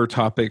courses cover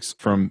topics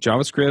from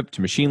JavaScript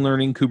to machine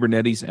learning,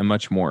 Kubernetes, and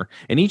much more.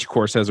 And each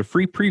course has a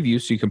free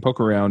preview so you can poke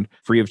around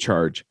free of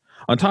charge.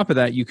 On top of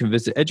that, you can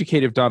visit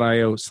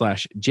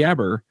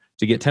educative.io/jabber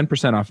to get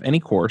 10% off any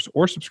course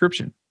or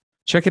subscription.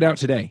 Check it out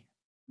today.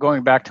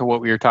 Going back to what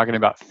we were talking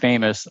about,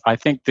 famous, I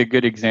think the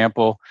good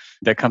example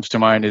that comes to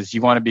mind is you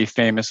want to be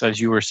famous,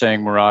 as you were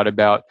saying, Morad,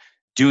 about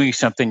doing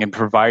something and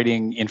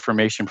providing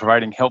information,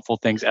 providing helpful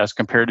things as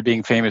compared to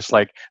being famous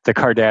like the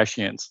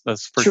Kardashians.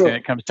 That's the first thing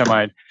that comes to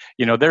mind.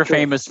 You know, they're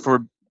famous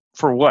for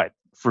what?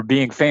 For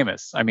being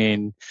famous. I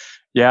mean,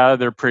 yeah,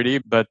 they're pretty,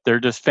 but they're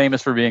just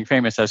famous for being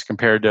famous as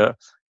compared to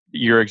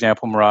your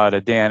example, Morad,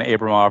 a Dan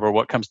Abramov, or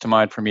what comes to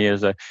mind for me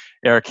is a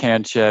Eric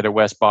Hanchett, a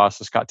Wes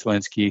Boss, a Scott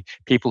Talinsky,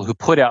 people who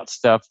put out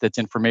stuff that's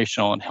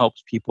informational and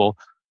helps people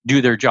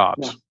do their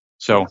jobs. Yeah.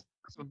 So,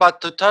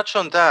 but to touch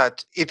on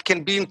that, it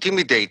can be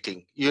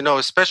intimidating, you know,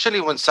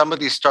 especially when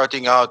somebody's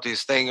starting out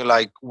is saying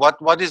like,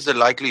 what is the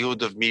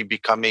likelihood of me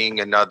becoming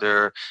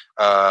another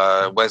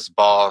Wes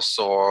Boss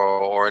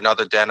or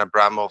another Dan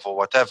Abramov or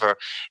whatever?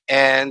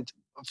 And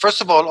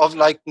first of all,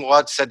 like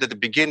Morad said at the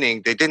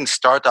beginning, they didn't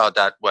start out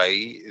that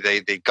way.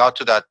 They got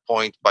to that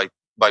point by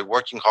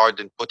working hard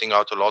and putting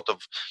out a lot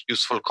of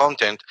useful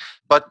content.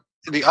 But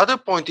the other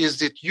point is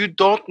that you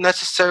don't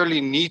necessarily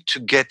need to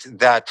get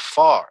that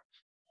far.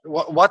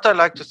 What I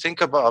like to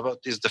think about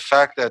is the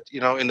fact that,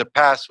 you know, in the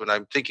past, when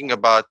I'm thinking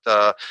about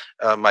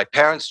my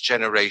parents'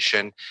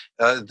 generation,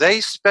 they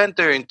spent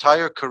their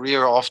entire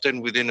career often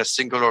within a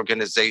single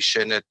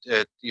organization.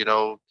 You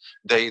know,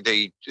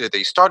 they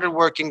started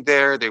working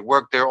there, they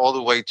worked there all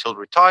the way till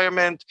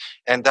retirement,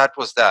 and that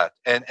was that.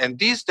 And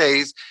these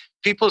days,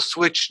 people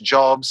switch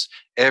jobs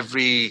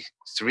every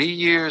 3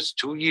 years,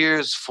 2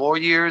 years, 4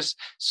 years.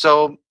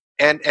 So.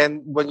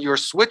 And when you're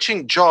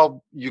switching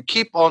job, you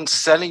keep on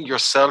selling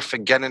yourself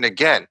again and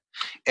again.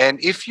 And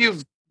if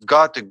you've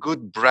got a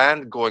good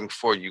brand going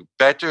for you,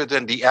 better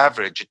than the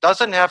average, it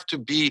doesn't have to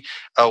be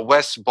a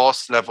Wes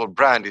Boss level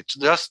brand. It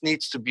just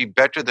needs to be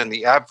better than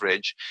the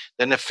average.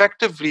 Then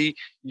effectively,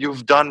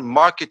 you've done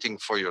marketing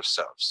for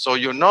yourself. So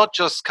you're not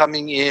just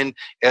coming in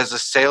as a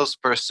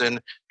salesperson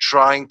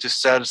trying to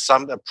sell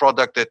a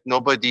product that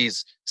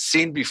nobody's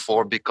seen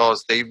before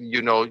because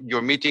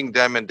you're meeting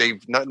them and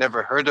they've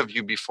never heard of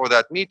you before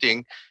that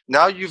meeting.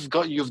 Now you've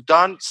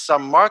done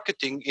some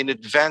marketing in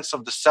advance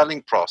of the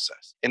selling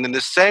process. And in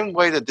the same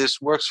way that this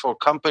works for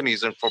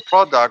companies and for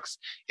products,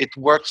 it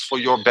works for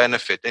your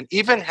benefit. And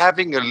even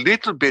having a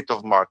little bit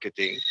of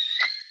marketing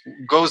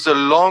goes a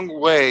long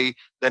way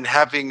than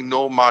having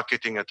no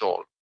marketing at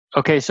all.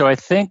 Okay, so I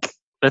think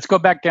let's go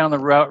back down the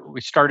route we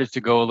started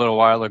to go a little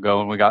while ago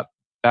and we got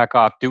back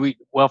off.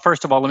 Well,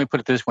 first of all, let me put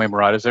it this way,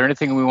 Morad. Is there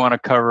anything we want to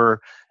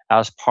cover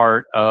as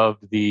part of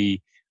the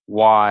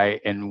why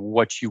and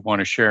what you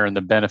want to share and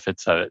the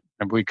benefits of it?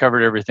 Have we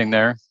covered everything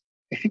there?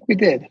 I think we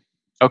did.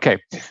 Okay,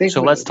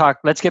 so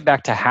let's get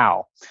back to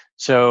how.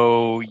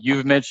 So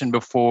you've mentioned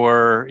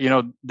before,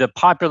 the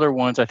popular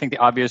ones, I think the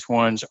obvious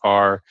ones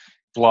are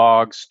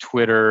blogs,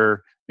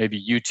 Twitter, maybe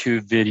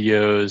YouTube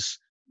videos.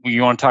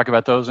 You want to talk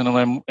about those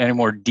in any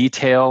more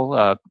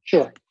detail?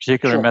 Sure.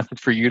 Particular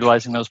methods for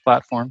utilizing those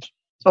platforms?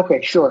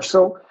 Okay, sure.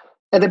 So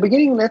at the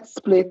beginning, let's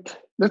split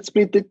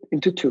it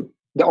into two,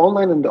 the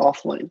online and the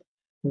offline.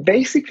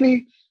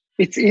 Basically,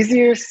 it's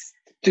easier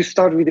to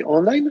start with the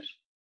online,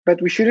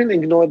 but we shouldn't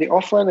ignore the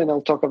offline, and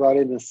I'll talk about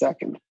it in a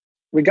second.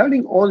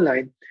 Regarding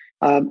online,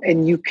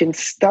 and you can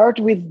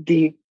start with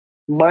the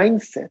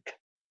mindset.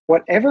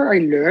 Whatever I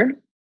learn,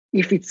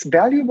 if it's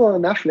valuable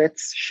enough,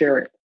 let's share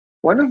it.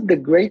 One of the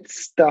great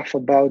stuff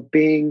about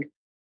being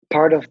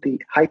part of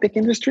the high-tech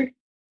industry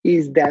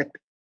is that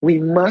we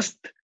must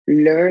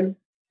learn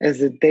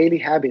as a daily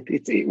habit.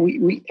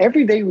 We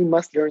every day we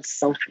must learn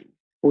something.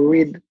 We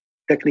read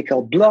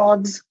technical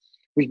blogs.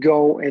 We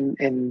go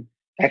and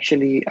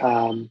actually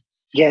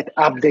get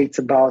updates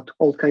about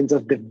all kinds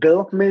of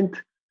development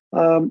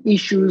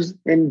issues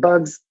and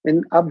bugs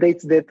and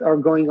updates that are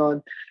going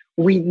on.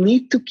 We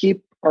need to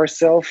keep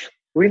ourselves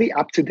really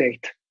up to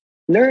date,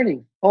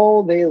 learning,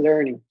 all day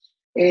learning.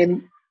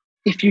 And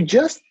if you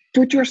just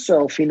put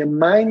yourself in a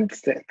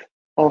mindset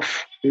of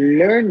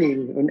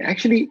learning and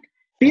actually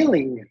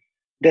feeling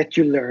that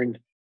you learn,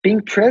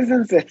 being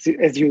present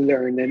as you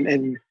learn,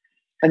 and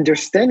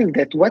understanding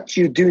that what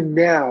you do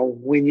now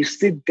when you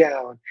sit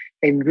down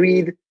and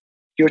read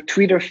your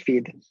Twitter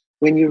feed,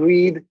 when you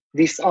read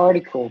this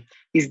article,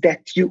 is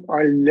that you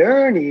are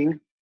learning,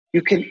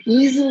 you can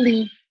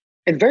easily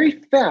and very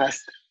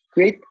fast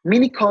create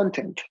mini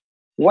content.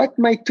 What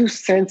my 2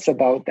 cents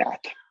about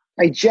that?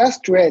 I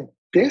just read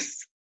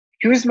this.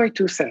 Here's my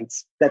 2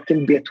 cents. That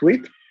can be a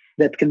tweet.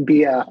 That can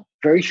be a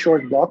very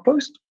short blog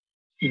post.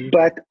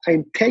 But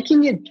I'm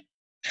taking it,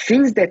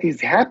 things that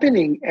is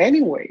happening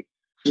anyway,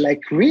 like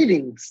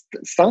reading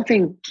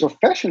something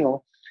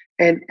professional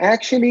and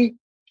actually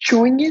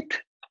chewing it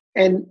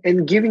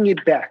and giving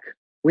it back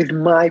with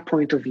my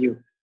point of view.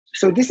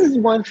 So this is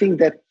one thing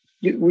that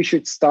we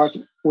should start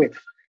with.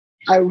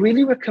 I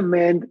really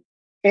recommend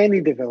any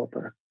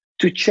developer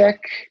to check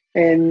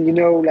and,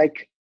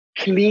 like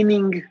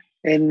cleaning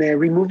and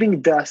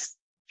removing dust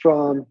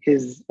from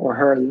his or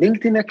her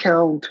LinkedIn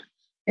account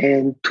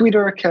and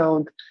Twitter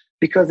account,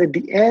 because at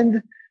the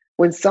end,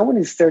 when someone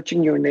is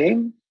searching your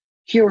name,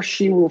 he or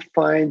she will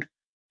find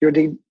your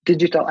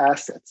digital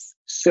assets.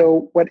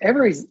 So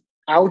whatever is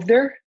out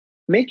there,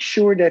 make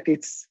sure that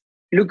it's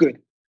look good.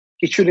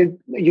 It shouldn't,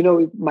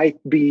 it might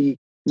be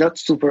not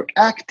super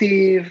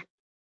active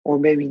or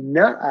maybe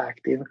not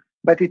active,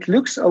 but it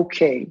looks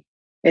okay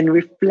and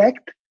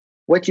reflect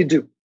what you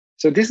do.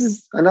 So this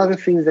is another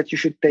thing that you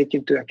should take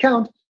into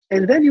account.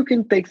 And then you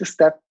can take the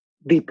step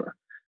deeper.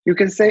 You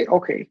can say,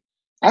 okay,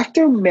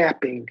 after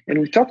mapping, and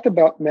we talked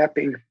about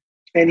mapping,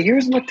 and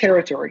here's my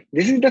territory.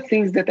 This is the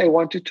things that I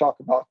want to talk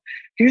about.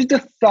 Here's the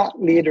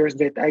thought leaders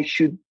that I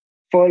should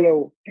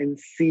follow and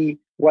see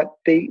what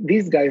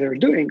these guys are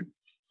doing.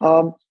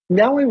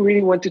 Now I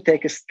really want to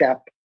take a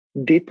step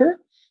deeper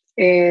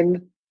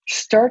and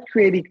start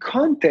creating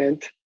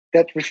content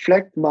that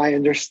reflect my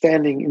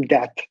understanding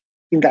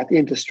in that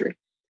industry.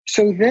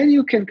 So then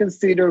you can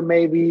consider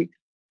maybe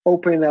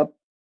open up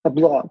a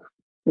blog,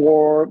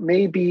 or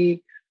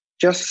maybe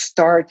just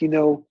start,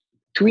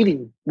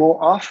 tweeting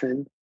more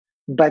often,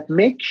 but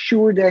make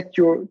sure that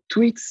your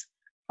tweets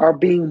are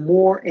being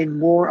more and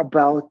more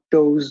about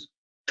those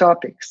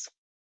topics.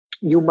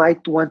 You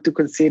might want to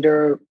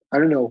consider,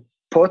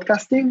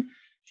 podcasting,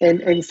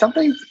 and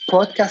sometimes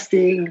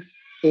podcasting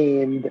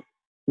and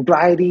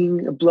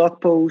writing a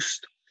blog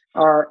post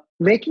are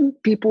making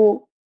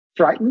people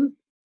frightened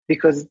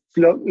because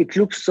it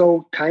looks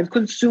so time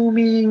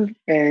consuming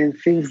and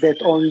things that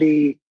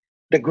only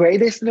the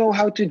greatest know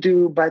how to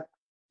do, but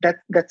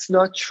that's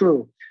not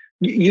true.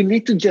 You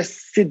need to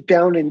just sit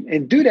down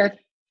and do that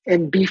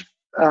and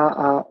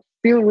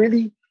feel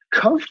really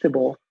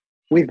comfortable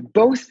with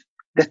both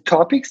the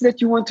topics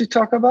that you want to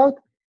talk about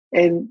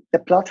and the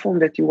platform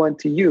that you want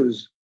to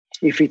use.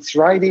 If it's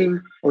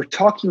writing or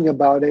talking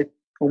about it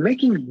or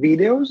making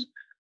videos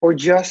or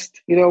just,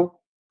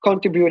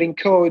 contributing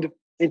code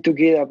into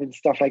GitHub and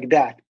stuff like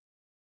that.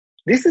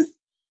 This is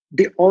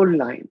the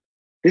online.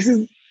 This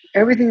is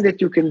everything that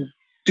you can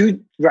do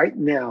right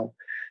now.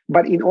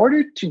 But in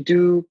order to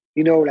do,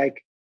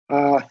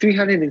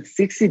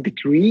 360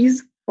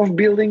 degrees of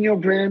building your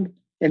brand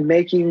and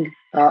making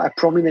a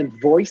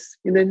prominent voice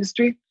in the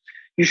industry,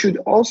 you should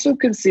also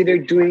consider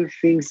doing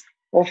things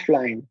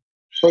offline.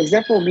 For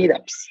example,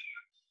 meetups.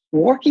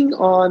 Working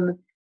on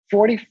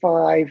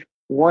 45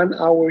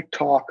 1-hour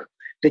talk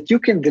that you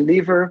can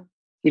deliver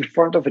in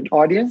front of an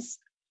audience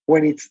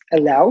when it's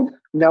allowed.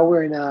 Now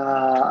we're in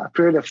a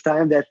period of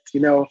time that,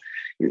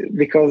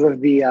 because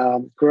of the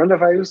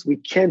coronavirus, we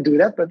can't do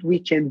that, but we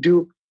can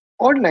do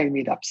online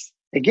meetups.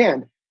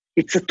 Again,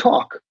 it's a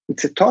talk.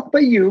 It's a talk by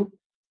you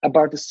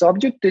about the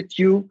subject that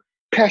you're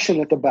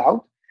passionate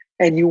about,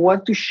 and you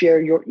want to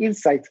share your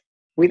insights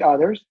with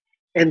others.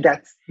 And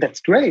that's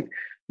great,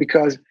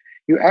 because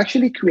you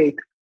actually create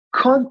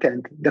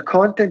content. The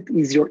content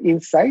is your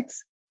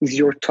insights, is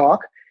your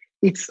talk.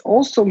 It's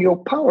also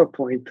your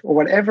PowerPoint or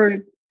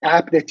whatever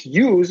app that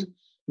you use,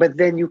 but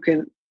then you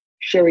can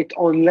share it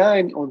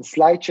online on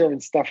SlideShare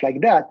and stuff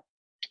like that.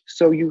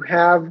 So you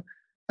have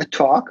a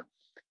talk,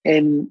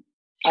 and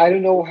I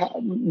don't know how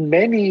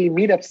many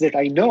meetups that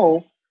I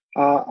know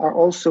are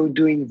also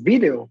doing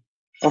video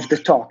of the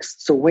talks.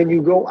 So when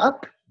you go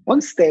up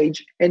on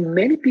stage, and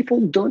many people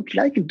don't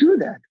like to do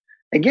that.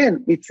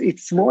 Again,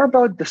 it's more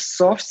about the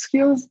soft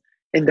skills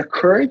and the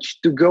courage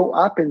to go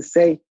up and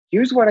say,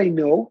 here's what I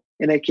know,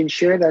 and I can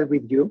share that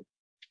with you.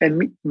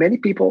 And many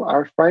people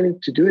are finding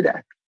to do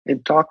that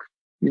and talk,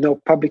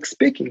 public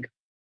speaking.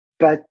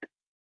 But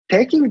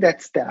taking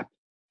that step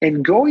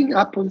and going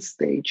up on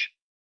stage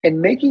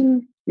and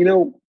making,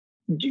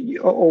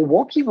 or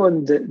working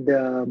on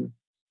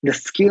the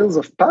skills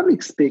of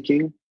public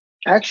speaking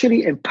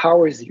actually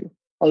empowers you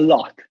a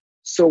lot.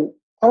 So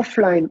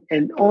offline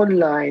and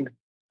online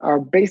are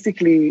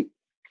basically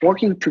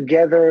working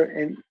together.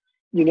 And,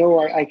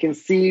 I can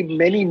see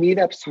many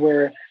meetups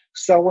where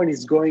someone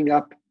is going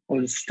up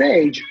on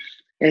stage,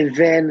 and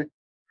then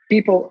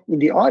people in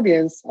the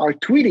audience are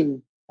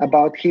tweeting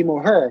about him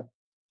or her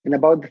and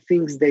about the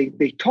things they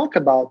talk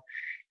about.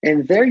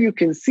 And there you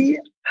can see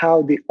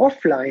how the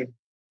offline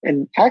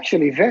and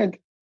actual event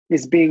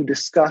is being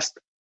discussed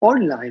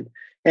online.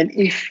 And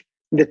if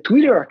the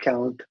Twitter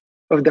account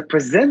of the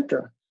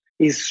presenter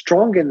is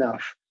strong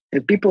enough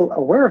and people are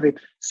aware of it,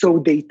 so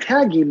they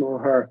tag him or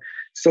her,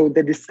 so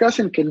the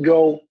discussion can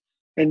go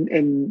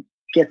and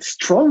get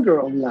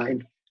stronger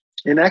online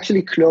and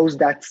actually close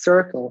that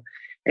circle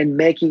and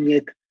making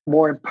it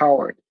more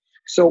empowered.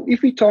 So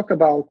if we talk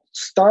about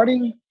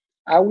starting,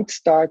 I would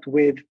start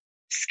with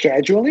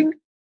scheduling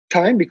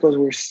time, because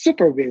we're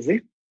super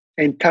busy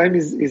and time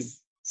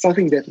is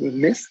something that we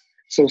miss.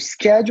 So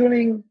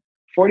scheduling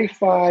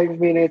 45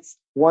 minutes,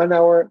 1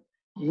 hour,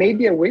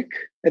 maybe a week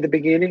at the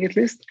beginning at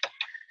least.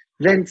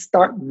 Then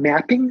start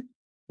mapping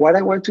what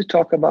I want to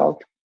talk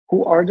about,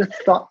 who are the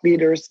thought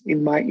leaders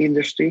in my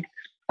industry.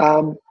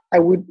 I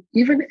would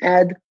even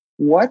add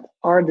what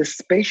are the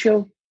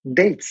special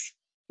dates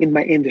in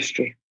my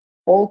industry,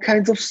 all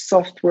kinds of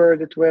software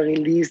that were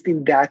released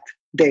in that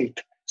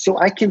date, so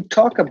I can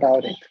talk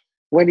about it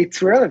when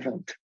it's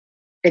relevant.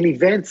 And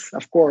events,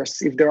 of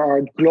course, if there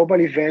are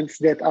global events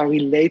that are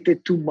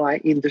related to my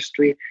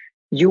industry,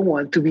 you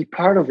want to be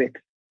part of it.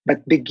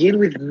 But begin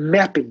with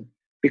mapping,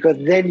 because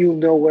then you'll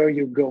know where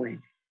you're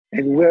going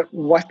and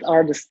what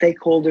are the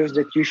stakeholders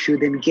that you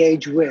should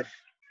engage with.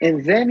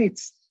 And then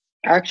it's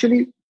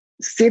actually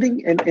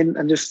sitting and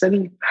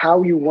understanding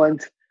how you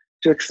want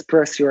to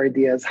express your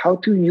ideas, how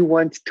do you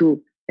want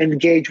to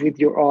engage with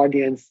your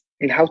audience,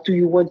 and how do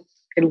you want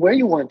and where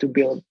you want to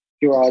build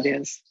your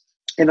audience.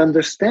 And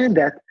understand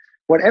that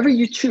whatever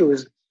you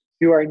choose,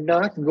 you are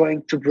not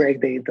going to break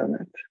the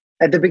internet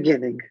at the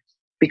beginning,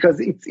 because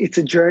it's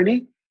a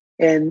journey.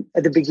 And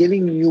at the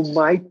beginning, you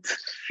might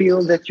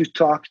feel that you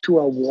talk to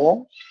a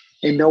wall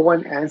and no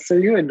one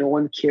answers you and no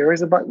one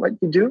cares about what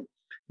you do.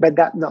 But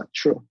that's not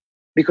true,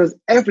 because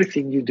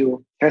everything you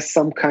do has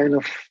some kind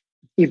of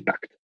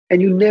impact.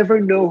 And you never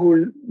know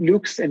who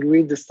looks and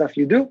reads the stuff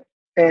you do.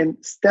 And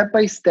step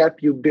by step,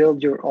 you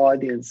build your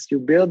audience. You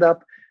build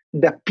up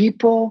the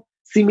people,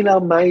 similar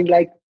mind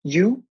like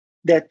you,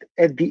 that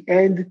at the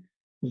end,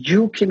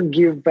 you can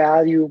give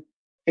value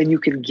and you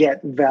can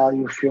get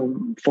value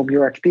from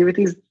your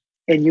activities.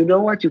 And you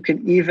know what? You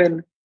can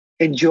even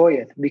enjoy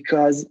it,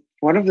 because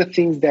one of the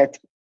things that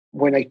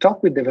when I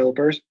talk with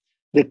developers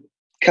that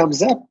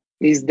comes up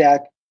is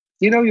that,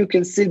 you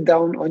can sit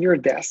down on your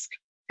desk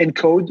and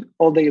code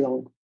all day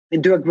long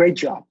and do a great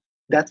job.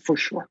 That's for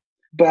sure.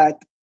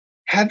 But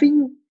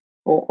having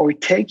or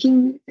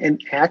taking an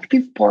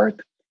active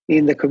part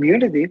in the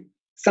community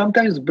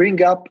sometimes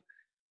bring up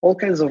all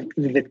kinds of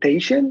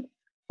invitation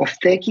of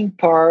taking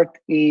part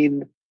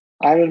in,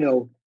 I don't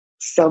know,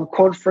 some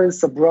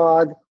conference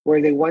abroad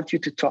where they want you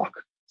to talk.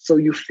 So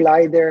you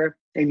fly there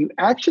and you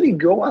actually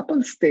go up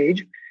on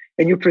stage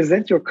and you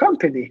present your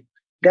company.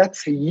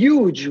 That's a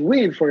huge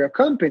win for your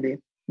company,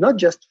 not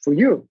just for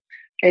you.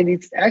 And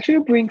it actually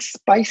brings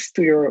spice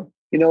to your,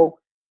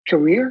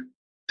 career,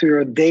 to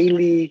your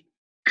daily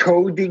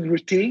coding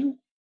routine.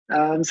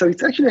 So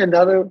it's actually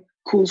another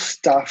cool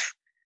stuff,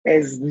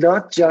 as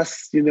not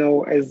just,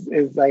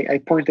 as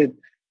I pointed,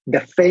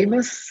 the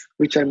famous,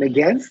 which I'm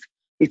against.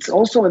 It's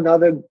also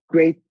another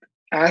great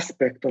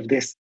aspect of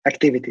these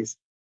activities.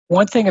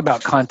 One thing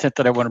about content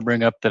that I want to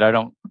bring up that I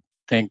don't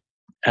think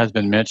has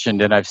been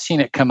mentioned, and I've seen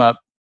it come up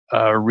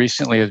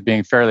recently as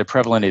being fairly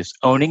prevalent, is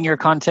owning your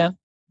content.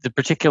 The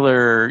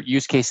particular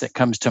use case that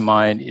comes to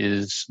mind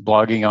is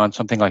blogging on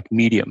something like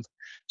Medium.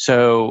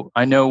 So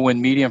I know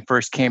when Medium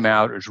first came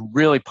out, it was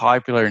really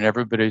popular and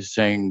everybody's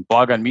saying,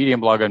 blog on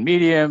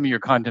Medium, your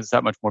content's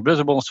that much more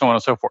visible, so on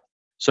and so forth.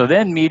 So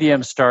then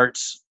Medium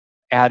starts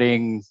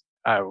adding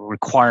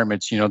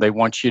requirements. They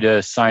want you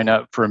to sign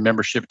up for a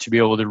membership to be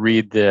able to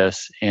read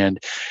this, and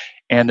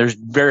there's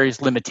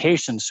various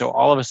limitations. So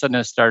all of a sudden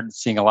I started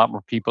seeing a lot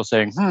more people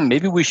saying,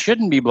 maybe we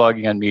shouldn't be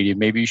blogging on Medium.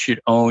 Maybe you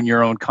should own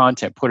your own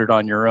content, put it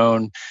on your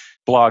own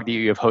blog that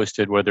you have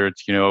hosted, whether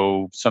it's,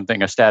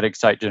 a static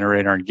site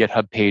generator on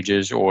GitHub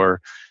pages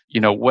or,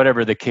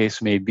 whatever the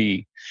case may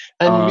be.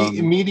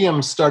 And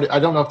Medium started, I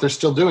don't know if they're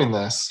still doing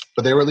this,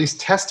 but they were at least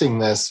testing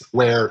this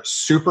where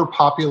super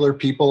popular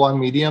people on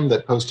Medium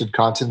that posted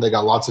content, they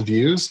got lots of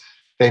views,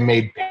 they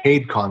made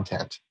paid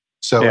content.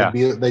 So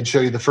they'd show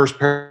you the first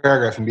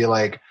paragraph and be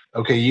like,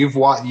 okay, you've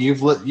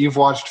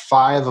watched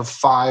 5 of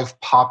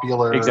 5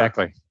 popular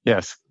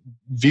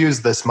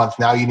views this month.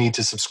 Now you need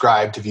to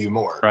subscribe to view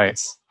more. Right.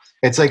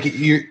 It's like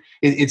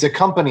it's a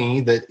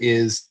company that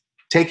is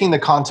taking the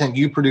content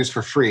you produce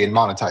for free and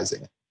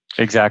monetizing it.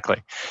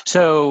 Exactly.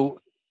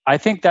 So I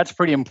think that's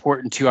pretty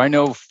important too. I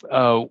know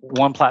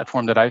one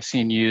platform that I've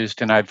seen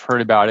used and I've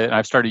heard about it and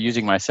I've started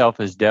using myself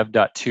is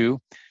dev.to.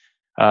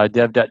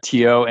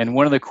 Dev.to. And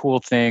one of the cool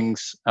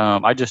things,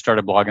 I just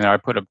started blogging there. I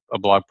put a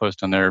blog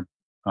post on there,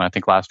 I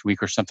think last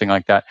week or something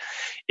like that,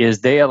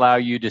 is they allow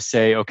you to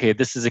say, okay,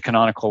 this is a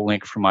canonical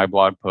link for my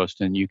blog post,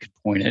 and you could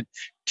point it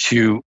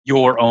to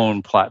your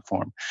own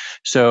platform.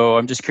 So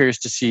I'm just curious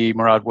to see,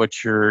 Morad,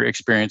 what your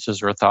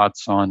experiences or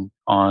thoughts on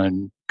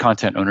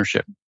content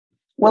ownership.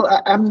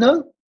 Well, I'm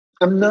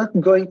not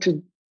going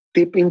to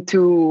dip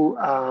into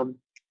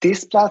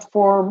this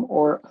platform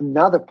or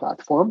another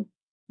platform,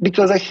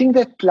 because I think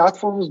that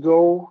platforms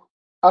go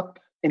up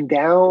and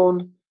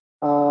down,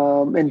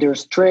 and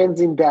there's trends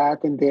in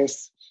that and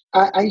this.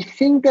 I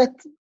think that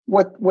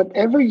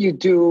whatever you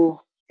do,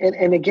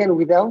 and again,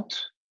 without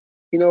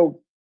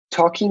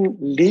talking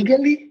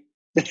legally,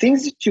 the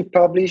things that you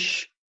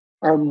publish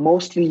are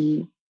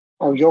mostly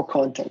your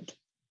content.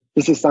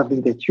 This is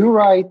something that you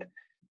write.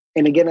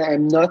 And again,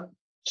 I'm not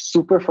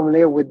super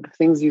familiar with the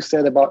things you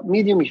said about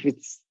Medium, if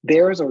it's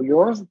theirs or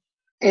yours.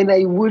 And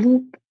I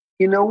wouldn't,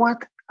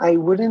 I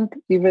wouldn't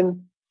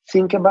even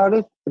think about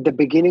it at the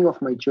beginning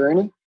of my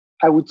journey.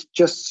 I would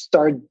just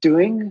start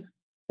doing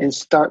and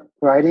start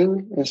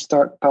writing and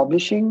start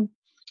publishing.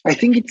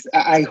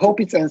 I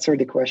hope it's answered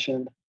the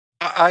question.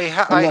 I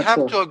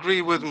have to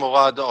agree with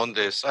Morad on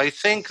this. I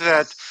think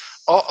that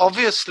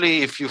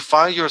obviously if you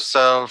find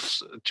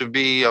yourself to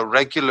be a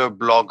regular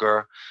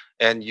blogger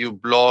and you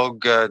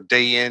blog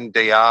day in,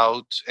 day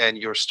out, and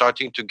you're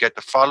starting to get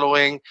a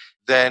following,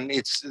 then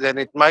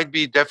it might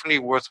be definitely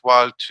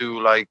worthwhile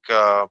to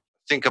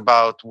think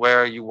about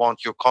where you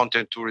want your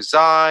content to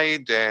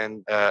reside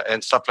and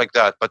stuff like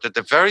that. But at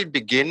the very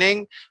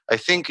beginning, I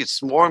think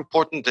it's more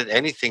important than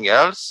anything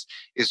else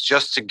is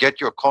just to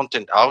get your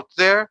content out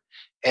there.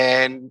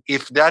 And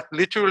if that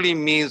literally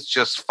means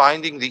just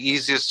finding the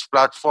easiest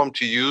platform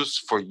to use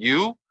for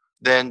you,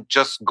 then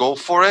just go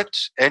for it.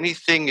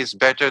 Anything is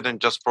better than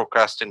just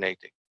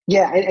procrastinating.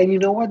 Yeah, and you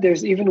know what?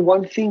 There's even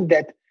one thing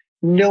that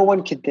no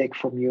one can take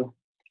from you,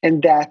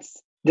 and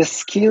that's the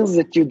skills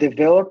that you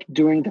develop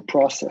during the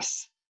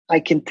process. I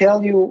can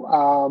tell you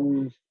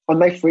on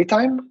my free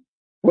time,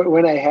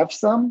 when I have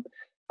some,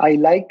 I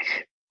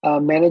like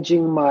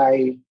managing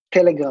my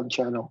Telegram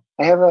channel.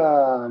 I have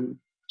a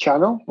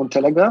channel on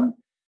Telegram.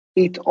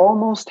 It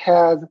almost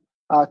has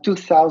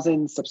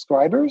 2,000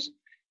 subscribers.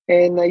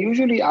 And I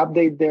usually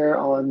update there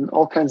on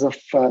all kinds of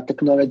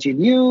technology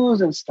news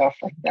and stuff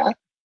like that.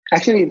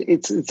 Actually,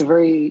 it's a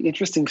very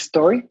interesting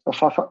story of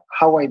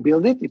how I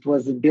built it. It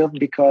was built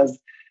because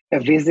a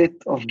visit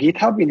of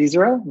GitHub in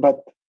Israel, but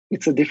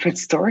it's a different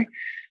story.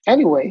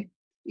 Anyway,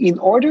 in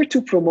order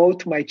to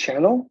promote my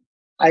channel,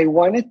 I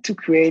wanted to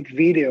create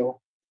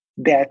video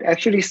that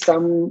actually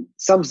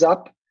sums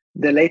up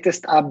the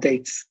latest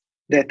updates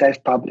that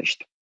I've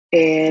published.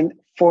 And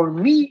for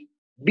me,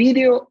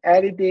 video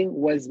editing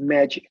was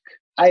magic.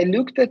 I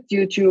looked at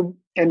YouTube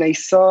and I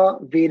saw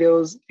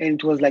videos and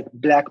it was like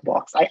black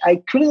box.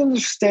 I couldn't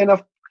understand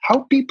of how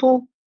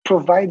people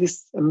provide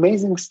this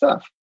amazing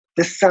stuff.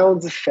 The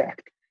sounds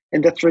effect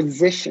and the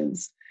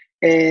transitions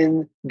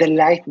and the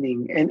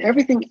lightning and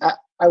everything.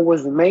 I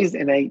was amazed,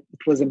 and it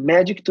was a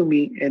magic to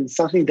me and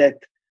something that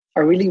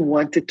I really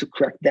wanted to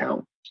crack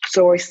down.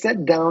 So I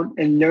sat down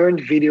and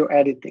learned video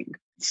editing.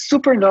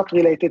 Super not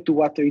related to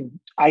what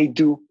I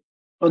do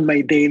on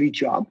my daily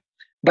job,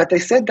 but I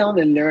sat down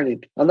and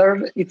learned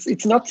it.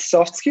 It's not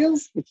soft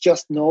skills, it's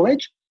just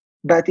knowledge,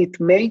 but it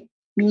made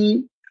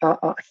me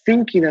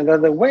think in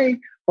another way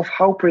of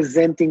how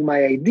presenting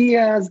my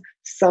ideas,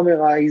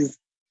 summarize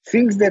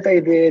things that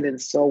I did,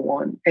 and so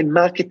on, and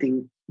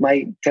marketing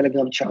my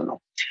Telegram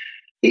channel.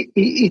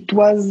 It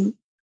was,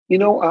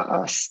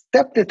 a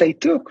step that I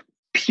took,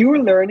 pure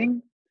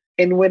learning.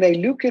 And when I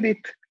look at it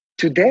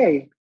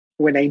today,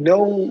 when I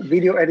know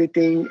video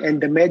editing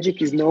and the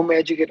magic is no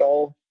magic at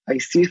all, I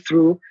see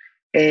through.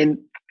 And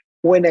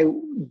when I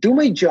do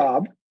my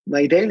job,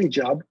 my daily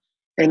job,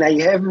 and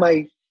I have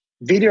my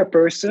video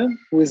person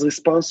who is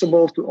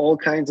responsible to all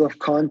kinds of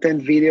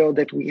content video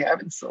that we have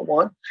and so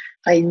on,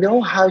 I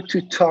know how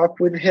to talk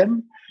with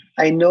him.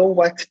 I know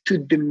what to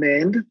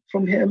demand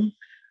from him.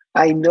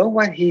 I know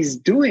what he's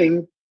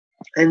doing.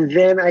 And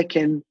then I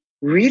can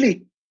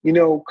really,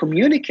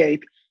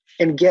 communicate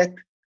and get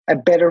a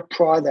better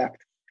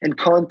product and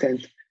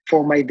content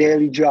for my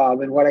daily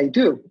job and what I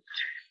do.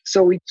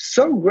 So it's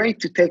so great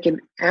to take an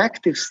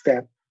active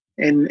step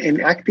and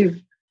an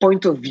active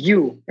point of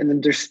view and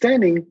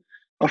understanding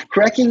of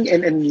cracking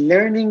and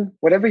learning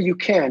whatever you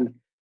can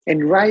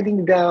and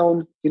writing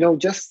down,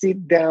 just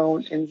sit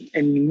down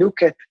and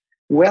look at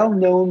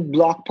well-known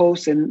blog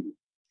posts and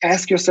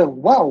ask yourself,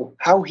 wow,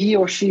 how he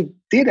or she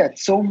did it.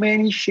 So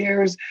many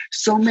shares,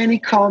 so many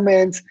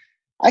comments.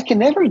 I can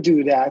never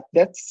do that.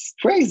 That's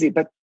crazy,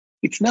 but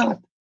it's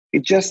not.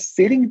 It's just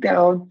sitting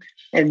down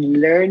and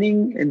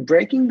learning and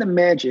breaking the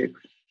magic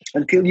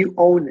until you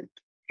own it.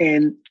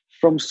 And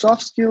from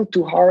soft skill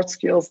to hard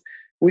skills,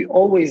 we're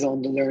always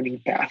on the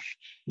learning path.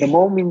 The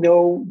more we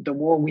know, the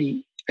more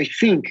we, I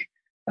think,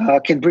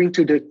 can bring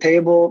to the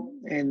table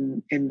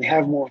and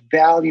have more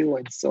value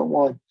and so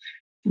on.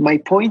 My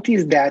point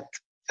is that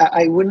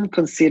I wouldn't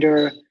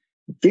consider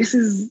this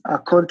is a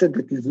content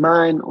that is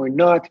mine or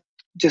not.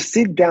 Just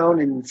sit down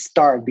and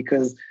start,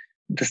 because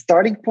the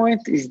starting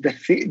point is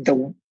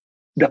the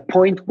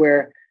point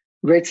where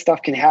great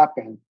stuff can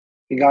happen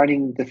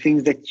regarding the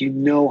things that you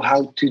know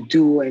how to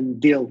do and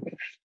deal with.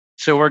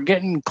 So we're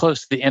getting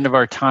close to the end of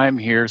our time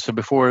here. So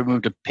before we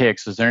move to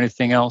picks, is there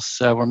anything else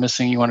we're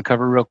missing you want to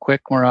cover real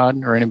quick,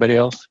 Morad, or anybody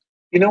else?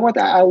 You know what?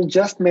 I'll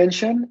just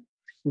mention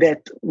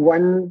that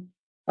one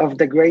of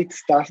the great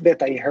stuff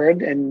that I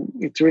heard, and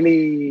it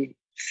really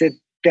sit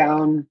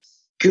down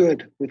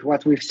good with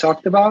what we've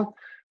talked about,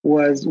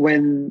 was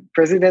when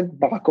President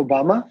Barack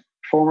Obama,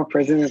 former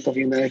president of the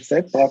United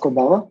States, Barack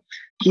Obama,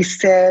 he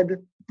said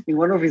in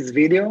one of his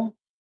videos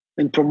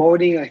in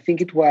promoting, I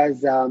think it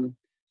was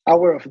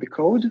Hour of the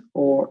Code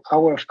or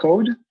Hour of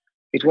Code.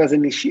 It was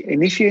an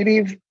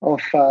initiative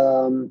of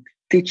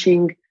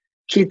teaching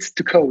kids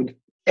to code.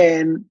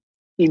 And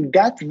in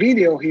that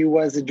video, he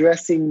was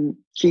addressing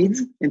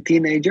kids and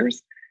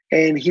teenagers,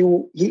 and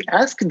he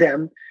asked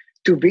them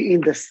to be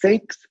in the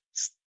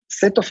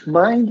set of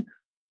mind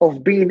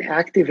of being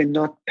active and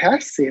not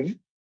passive.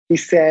 He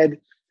said,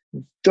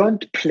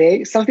 don't play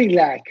with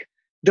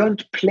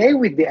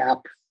the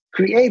app,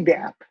 create the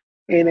app.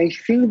 And I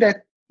think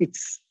that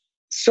it's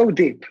so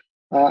deep.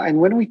 And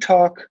when we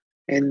talk,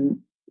 and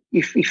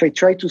if I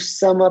try to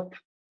sum up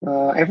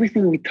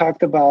everything we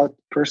talked about,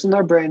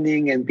 personal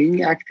branding and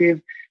being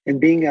active and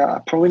being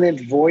a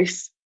prominent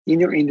voice in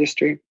your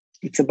industry,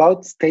 it's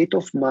about state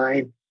of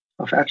mind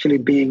of actually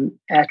being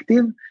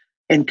active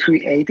and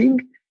creating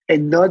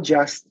and not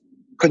just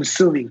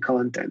consuming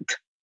content.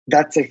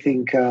 That's, I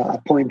think,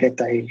 a point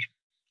that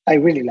I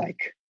really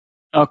like.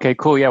 Okay,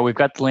 cool. Yeah, we've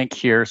got the link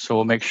here, so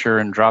we'll make sure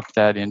and drop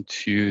that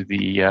into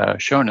the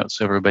show notes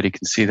so everybody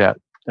can see that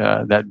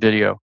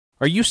video.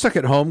 Are you stuck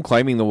at home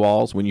climbing the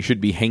walls when you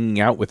should be hanging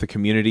out with the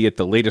community at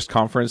the latest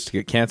conference to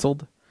get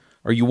canceled?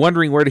 Are you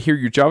wondering where to hear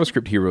your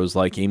JavaScript heroes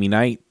like Amy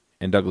Knight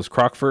and Douglas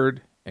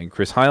Crockford and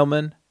Chris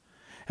Heilman?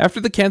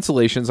 After the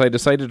cancellations, I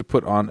decided to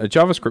put on a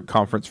JavaScript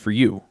conference for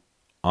you,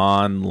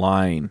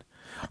 online.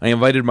 I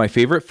invited my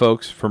favorite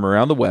folks from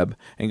around the web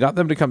and got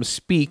them to come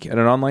speak at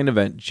an online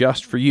event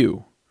just for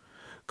you.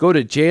 Go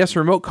to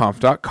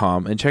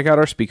jsremoteconf.com and check out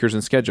our speakers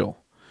and schedule.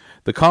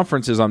 The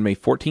conference is on May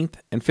 14th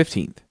and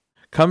 15th.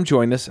 Come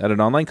join us at an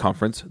online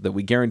conference that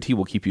we guarantee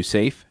will keep you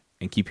safe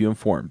and keep you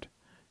informed.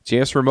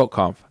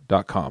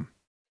 jsremoteconf.com.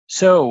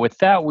 So with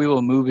that, we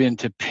will move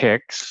into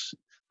picks.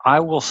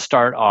 I will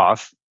start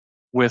off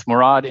with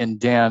Morad and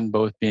Dan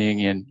both being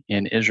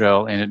in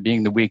Israel and it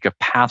being the week of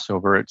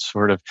Passover. It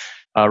sort of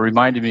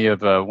reminded me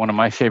of one of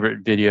my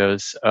favorite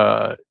videos.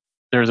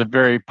 There's a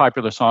very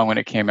popular song when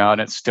it came out,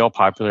 and it's still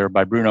popular,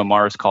 by Bruno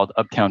Mars called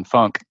Uptown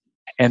Funk.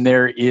 And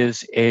there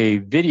is a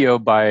video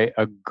by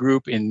a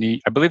group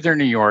I believe they're in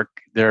New York.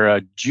 They're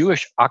a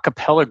Jewish a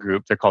cappella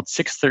group. They're called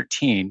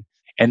 613.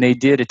 And they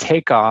did a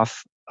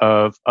takeoff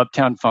of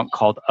Uptown Funk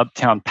called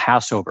Uptown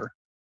Passover.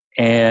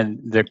 And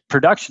the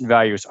production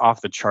value is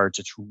off the charts.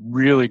 It's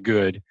really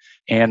good.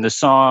 And the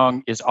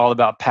song is all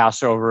about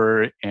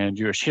Passover and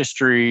Jewish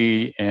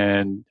history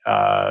and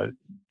how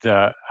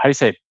do you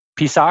say it?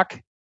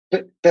 Pesach?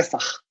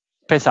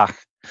 Pesach.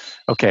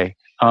 Okay.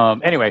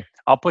 Anyway,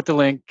 I'll put the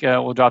link.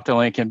 We'll drop the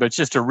link in. But it's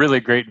just a really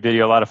great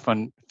video. A lot of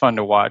fun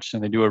to watch.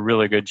 And they do a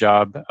really good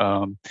job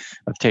of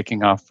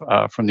taking off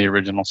from the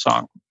original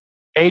song.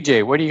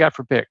 AJ, what do you got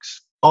for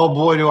picks? Oh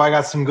boy, do I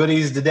got some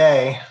goodies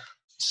today.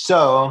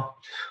 So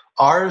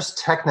Ars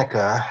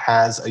Technica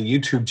has a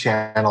YouTube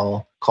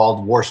channel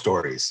called War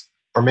Stories.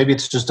 or maybe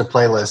it's just a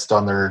playlist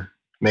on their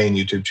main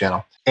YouTube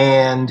channel.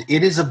 And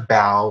it is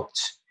about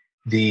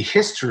the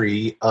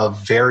history of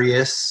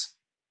various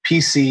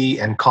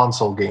PC and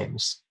console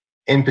games.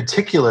 In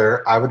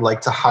particular, I would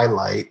like to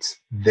highlight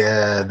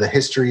the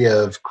history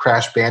of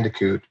Crash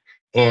Bandicoot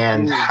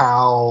and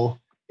how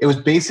it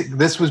was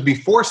this was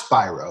before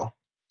Spyro.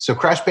 So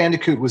Crash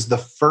Bandicoot was the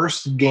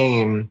first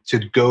game to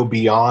go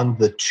beyond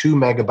the 2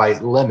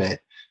 megabyte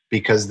limit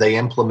because they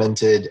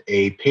implemented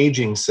a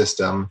paging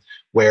system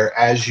where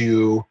as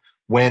you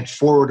went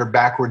forward or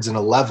backwards in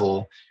a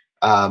level,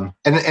 and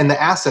the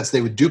assets,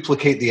 they would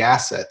duplicate the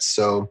assets.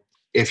 So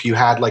if you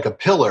had like a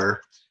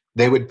pillar,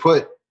 they would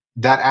put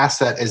that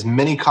asset as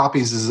many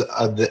copies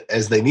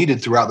as they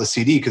needed throughout the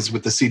CD, because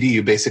with the CD,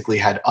 you basically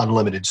had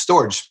unlimited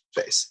storage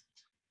space.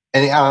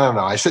 And I don't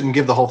know, I shouldn't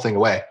give the whole thing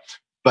away,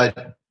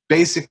 but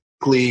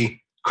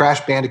basically Crash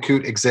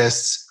Bandicoot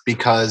exists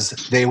because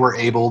they were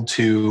able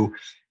to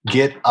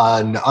get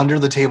an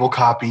under-the-table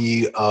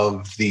copy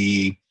of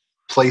the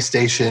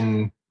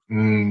PlayStation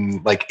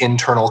like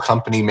internal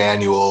company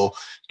manual,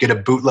 get a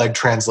bootleg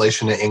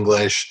translation to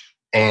English,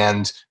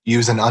 and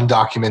use an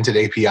undocumented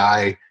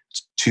API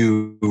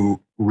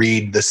to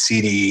read the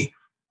CD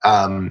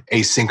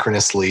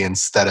asynchronously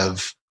instead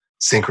of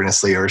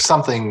synchronously, or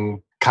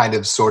something kind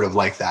of sort of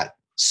like that.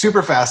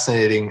 Super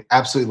fascinating.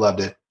 Absolutely loved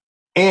it.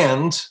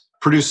 And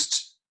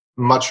produced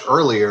much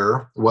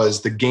earlier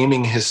was the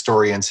Gaming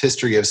Historian's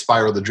History of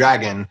Spyro the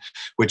Dragon,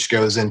 which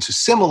goes into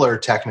similar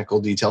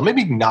technical detail,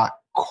 maybe not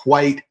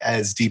quite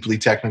as deeply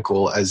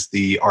technical as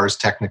the Ars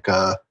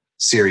Technica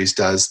series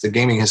does. The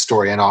Gaming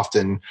Historian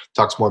often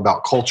talks more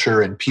about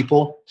culture and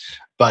people.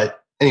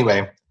 But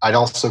anyway, I'd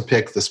also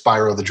pick the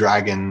Spyro the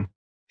Dragon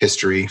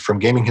history from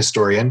Gaming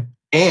Historian.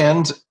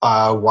 And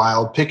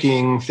while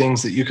picking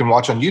things that you can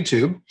watch on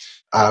YouTube,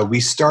 we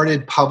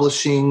started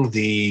publishing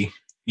the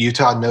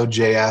Utah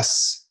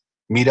Node.js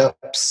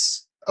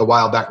meetups a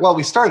while back. Well,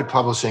 we started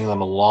publishing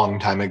them a long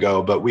time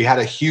ago, but we had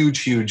a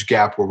huge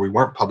gap where we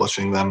weren't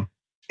publishing them.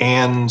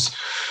 And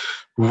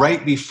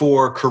right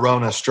before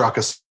Corona struck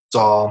us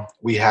all,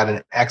 we had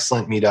an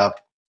excellent meetup,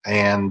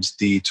 and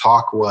the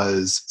talk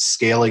was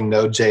Scaling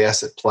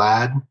Node.js at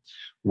Plaid,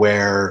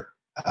 where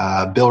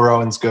Bill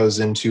Rowans goes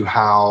into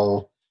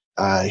how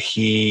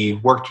he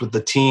worked with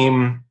the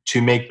team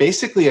to make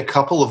basically a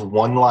couple of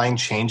one-line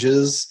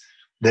changes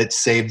that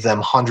saved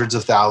them hundreds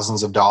of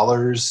thousands of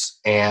dollars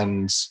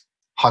and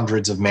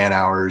hundreds of man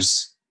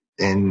hours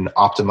in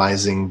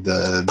optimizing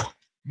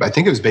I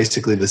think it was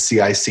basically the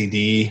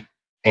CI/CD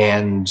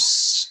and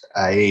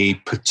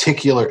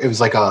it was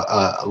like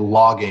a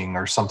logging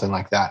or something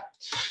like that.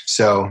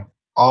 So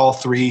all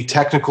three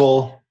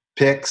technical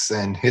picks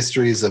and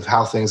histories of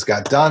how things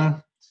got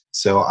done.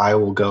 So I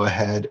will go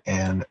ahead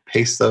and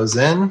paste those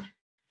in,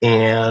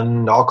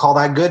 and I'll call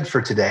that good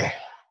for today.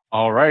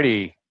 All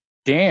righty.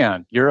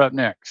 Dan, you're up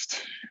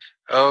next.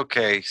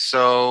 Okay,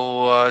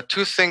 so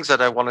two things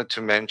that I wanted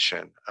to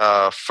mention.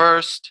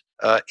 First,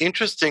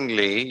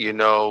 interestingly,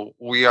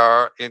 we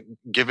are,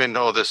 given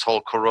all this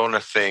whole Corona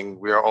thing,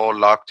 we are all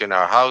locked in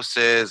our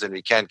houses and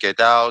we can't get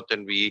out,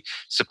 and we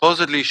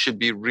supposedly should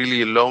be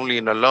really lonely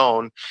and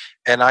alone.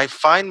 And I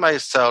find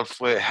myself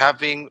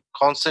having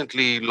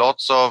constantly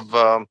lots of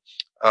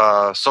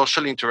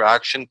social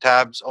interaction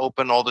tabs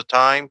open all the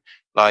time.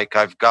 Like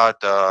I've got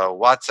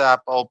WhatsApp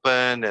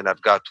open, and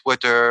I've got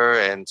Twitter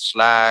and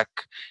Slack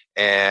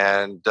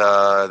and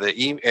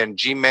and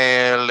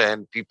Gmail,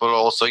 and people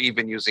also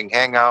even using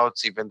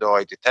Hangouts, even though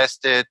I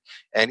detest it,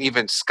 and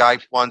even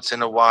Skype once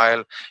in a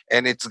while.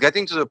 And it's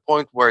getting to the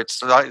point where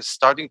it's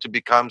starting to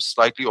become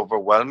slightly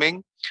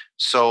overwhelming.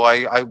 So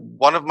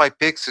one of my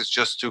picks is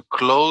just to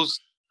close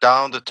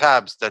down the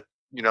tabs that,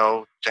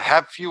 to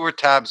have fewer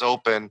tabs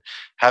open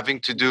having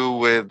to do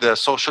with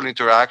social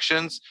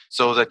interactions,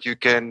 so that you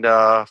can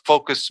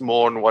focus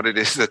more on what it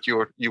is that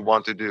you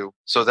want to do.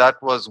 So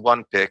that was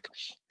one pick.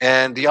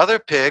 And the other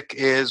pick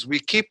is we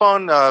keep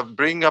on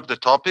bringing up the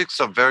topics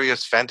of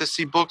various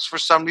fantasy books for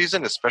some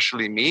reason,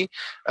 especially me.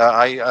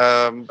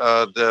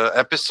 The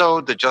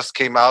episode that just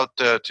came out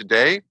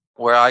today,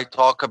 where I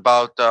talk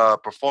about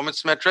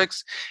performance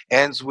metrics,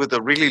 ends with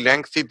a really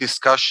lengthy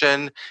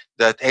discussion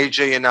that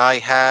AJ and I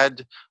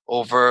had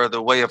over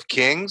The Way of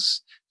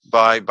Kings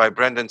by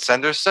Brendan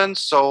Sanderson.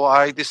 So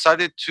I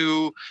decided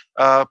to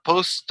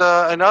post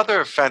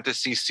another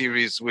fantasy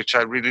series, which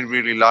I really,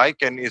 really like,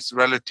 and is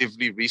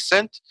relatively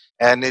recent.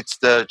 And it's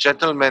the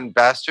Gentleman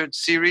Bastard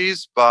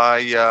series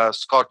by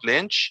Scott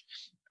Lynch.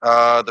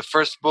 The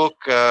first book,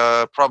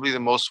 probably the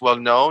most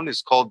well-known,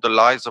 is called The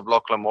Lies of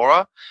Locke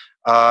Lamora.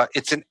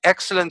 It's an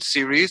excellent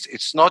series.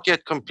 It's not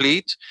yet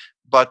complete,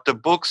 but the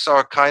books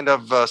are kind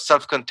of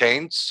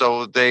self-contained,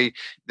 so they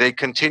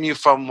continue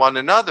from one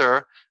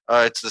another.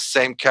 It's the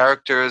same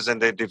characters,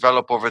 and they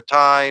develop over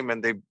time,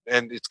 and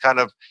it's kind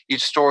of,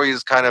 each story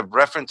is kind of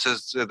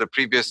references to the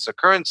previous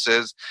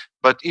occurrences,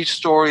 but each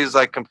story is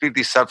like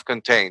completely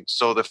self-contained.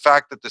 So the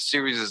fact that the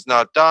series is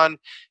not done,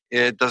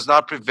 it does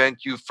not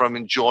prevent you from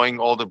enjoying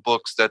all the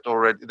books that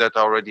are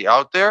already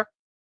out there.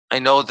 I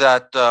know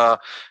that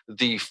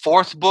the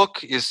fourth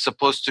book is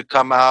supposed to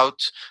come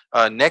out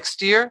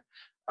next year.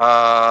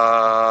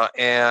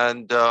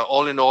 And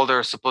all in all, there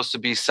are supposed to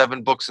be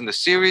 7 books in the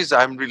series.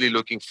 I'm really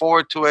looking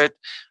forward to it.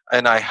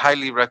 And I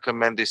highly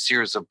recommend this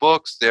series of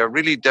books. They're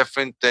really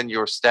different than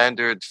your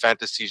standard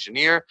fantasy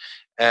genre.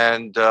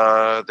 And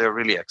they're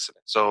really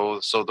excellent. So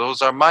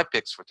those are my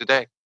picks for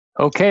today.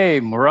 Okay,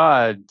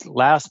 Morad,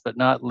 last but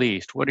not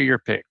least, what are your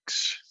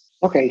picks?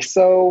 Okay,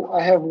 so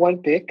I have one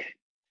pick.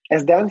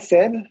 As Dan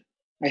said,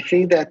 I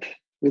think that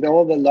with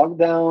all the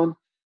lockdown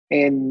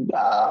and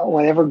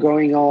whatever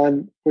going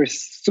on, we're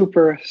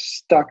super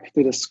stuck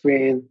to the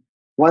screen.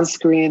 One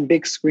screen,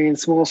 big screen,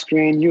 small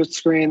screen, huge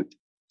screen.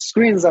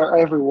 Screens are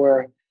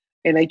everywhere.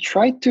 And I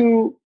try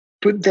to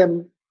put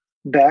them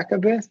back a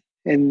bit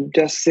and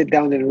just sit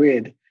down and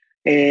read.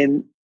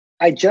 And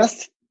I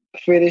just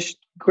finished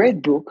a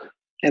great book,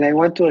 and I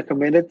want to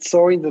recommend it.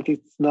 Sorry that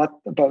it's not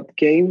about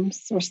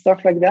games or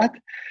stuff like that.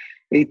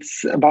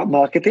 It's about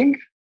marketing.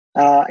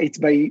 It's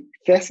by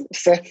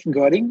Seth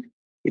Godin.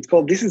 It's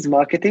called This is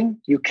Marketing.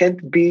 You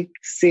can't be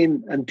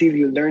seen until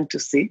you learn to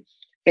see.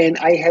 And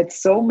I had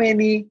so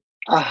many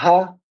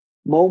aha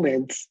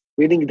moments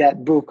reading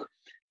that book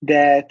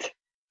that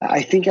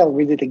I think I'll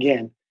read it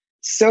again.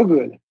 So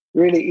good.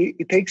 Really,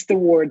 it takes the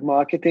word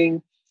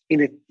marketing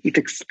and it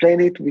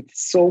explains it with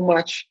so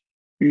much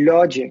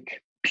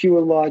logic,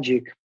 pure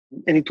logic.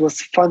 And it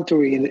was fun to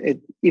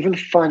read, even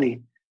funny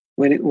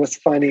when it was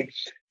funny.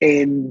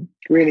 And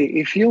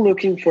really, if you're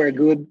looking for a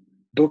good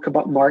book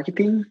about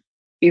marketing,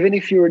 even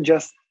if you're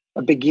just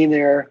a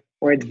beginner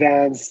or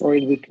advanced or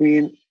in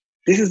between,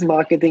 This is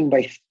Marketing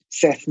by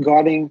Seth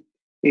Godin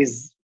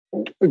is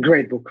a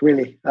great book,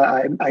 really.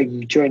 I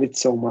enjoyed it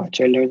so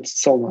much. I learned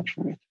so much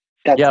from it.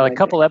 A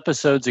couple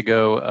episodes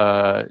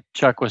ago,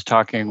 Chuck was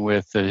talking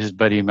with his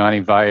buddy Mani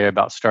Vaya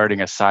about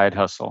starting a side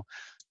hustle.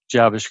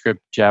 JavaScript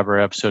Jabber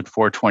episode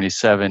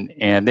 427,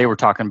 and they were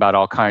talking about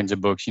all kinds of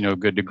books,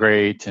 Good to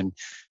Great and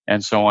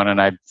so on. And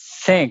I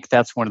think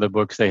that's one of the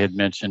books they had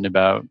mentioned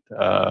about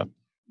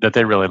that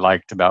they really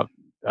liked about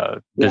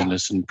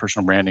business and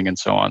personal branding and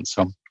so on.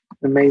 So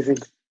amazing.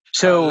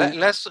 So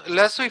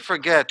lest we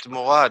forget,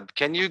 Morad,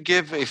 can you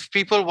give, if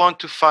people want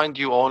to find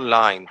you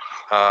online,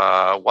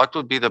 what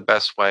would be the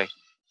best way?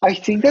 I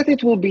think that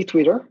it will be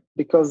Twitter,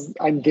 because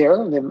I'm there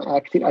and I'm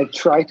active. I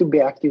try to be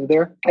active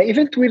there. I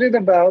even tweeted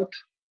about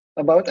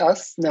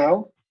us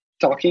now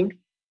talking.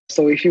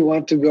 So if you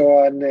want to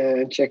go on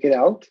and check it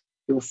out,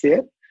 you'll see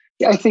it.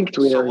 Yeah, I think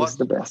Twitter is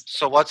the best.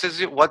 So what is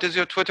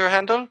your Twitter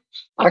handle?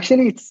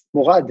 Actually, it's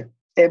Morad,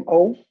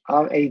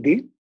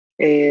 Morad.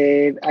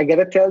 And I got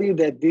to tell you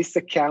that this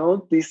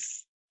account,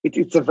 it's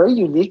a very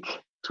unique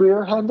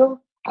Twitter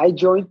handle. I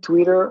joined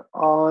Twitter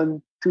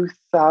on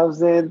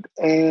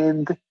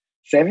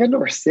 2007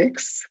 or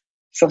 6,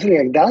 something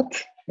like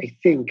that, I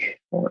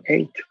think, or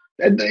 8.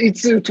 And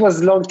it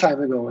was a long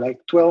time ago, like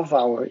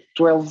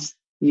 12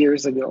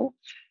 years ago.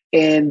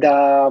 And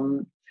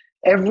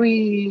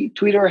every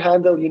Twitter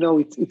handle,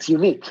 it's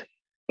unique.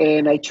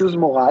 And I choose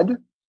Morad.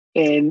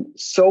 And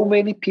so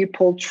many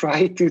people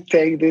try to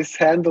take this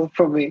handle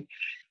from me,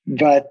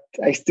 but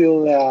I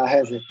still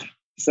have it.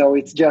 So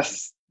it's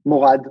just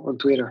Morad on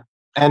Twitter.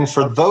 And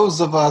for those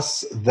of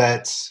us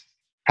that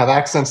have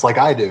accents like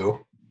I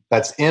do,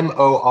 that's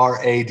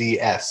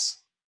Morads.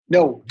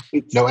 No,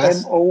 it's no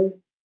S? Morad.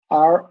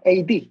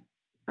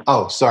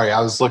 Oh, sorry. I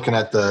was looking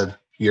at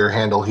your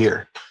handle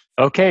here.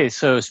 Okay,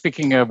 so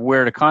speaking of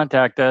where to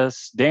contact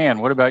us, Dan,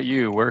 what about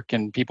you? Where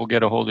can people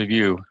get a hold of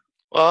you?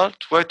 Well,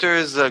 Twitter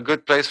is a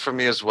good place for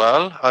me as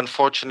well.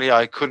 Unfortunately,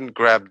 I couldn't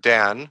grab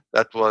Dan.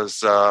 That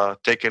was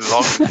taken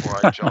long before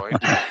I joined.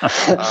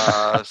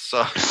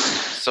 So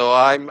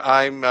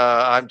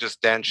I'm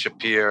just Dan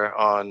Shapir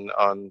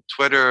on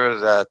Twitter.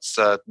 That's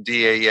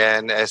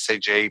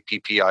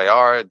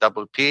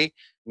DANSAJPPIR,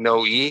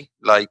 no E,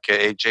 like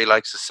AJ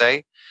likes to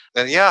say.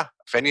 And yeah,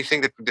 if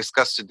anything that we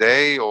discussed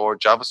today or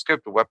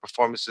JavaScript or web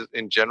performance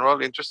in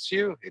general interests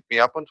you, hit me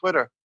up on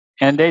Twitter.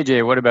 And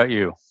AJ, what about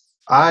you?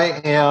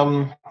 I've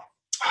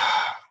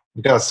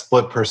got a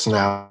split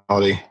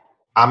personality.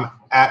 I'm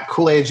at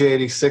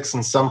CoolAJ86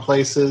 in some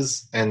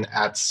places and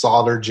at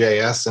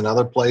Solder.js in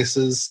other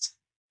places.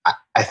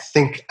 I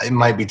think it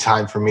might be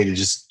time for me to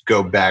just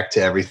go back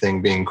to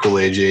everything being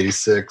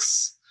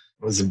CoolAJ86.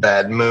 It was a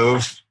bad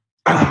move,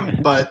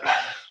 but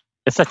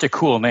it's such a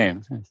cool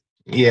name.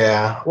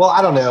 Yeah. Well,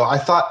 I don't know. I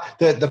thought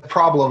that the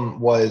problem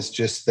was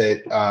just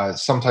that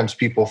sometimes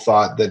people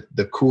thought that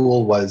the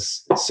cool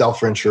was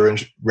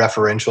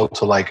self-referential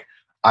to like,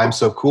 I'm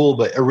so cool.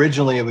 But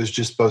originally it was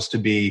just supposed to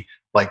be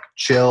like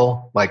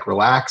chill, like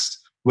relaxed,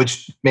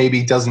 which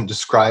maybe doesn't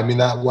describe me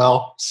that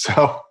well.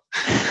 So,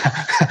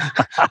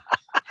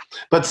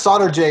 but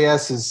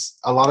Solder.js is,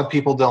 a lot of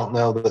people don't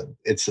know that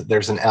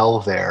there's an L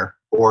there,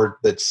 or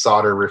that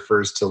solder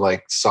refers to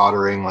like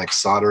soldering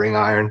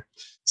iron.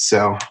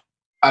 So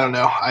I don't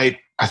know. I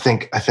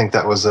think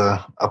that was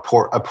a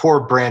poor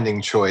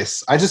branding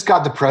choice. I just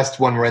got depressed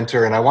one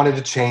winter and I wanted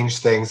to change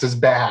things. It's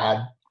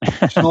bad.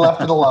 Should have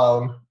left it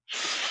alone.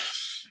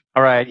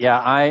 All right. Yeah,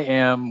 I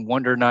am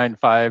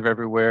Wonder95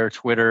 everywhere,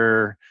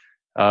 Twitter,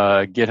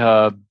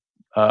 GitHub,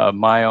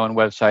 my own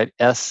website,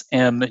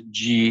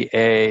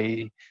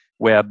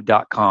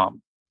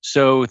 smgaweb.com.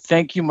 So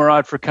thank you,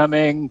 Morad, for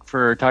coming,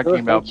 for talking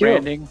about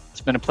branding. It's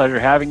been a pleasure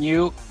having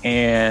you,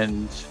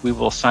 and we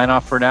will sign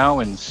off for now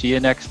and see you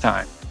next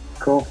time.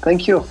 Cool.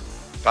 Thank you.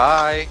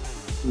 Bye.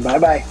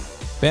 Bye-bye.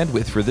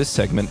 Bandwidth for this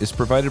segment is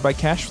provided by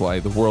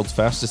CacheFly, the world's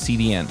fastest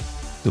CDN.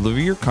 Deliver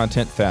your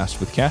content fast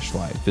with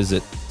CacheFly.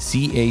 Visit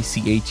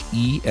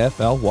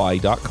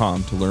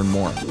CACHEFLY.com to learn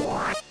more.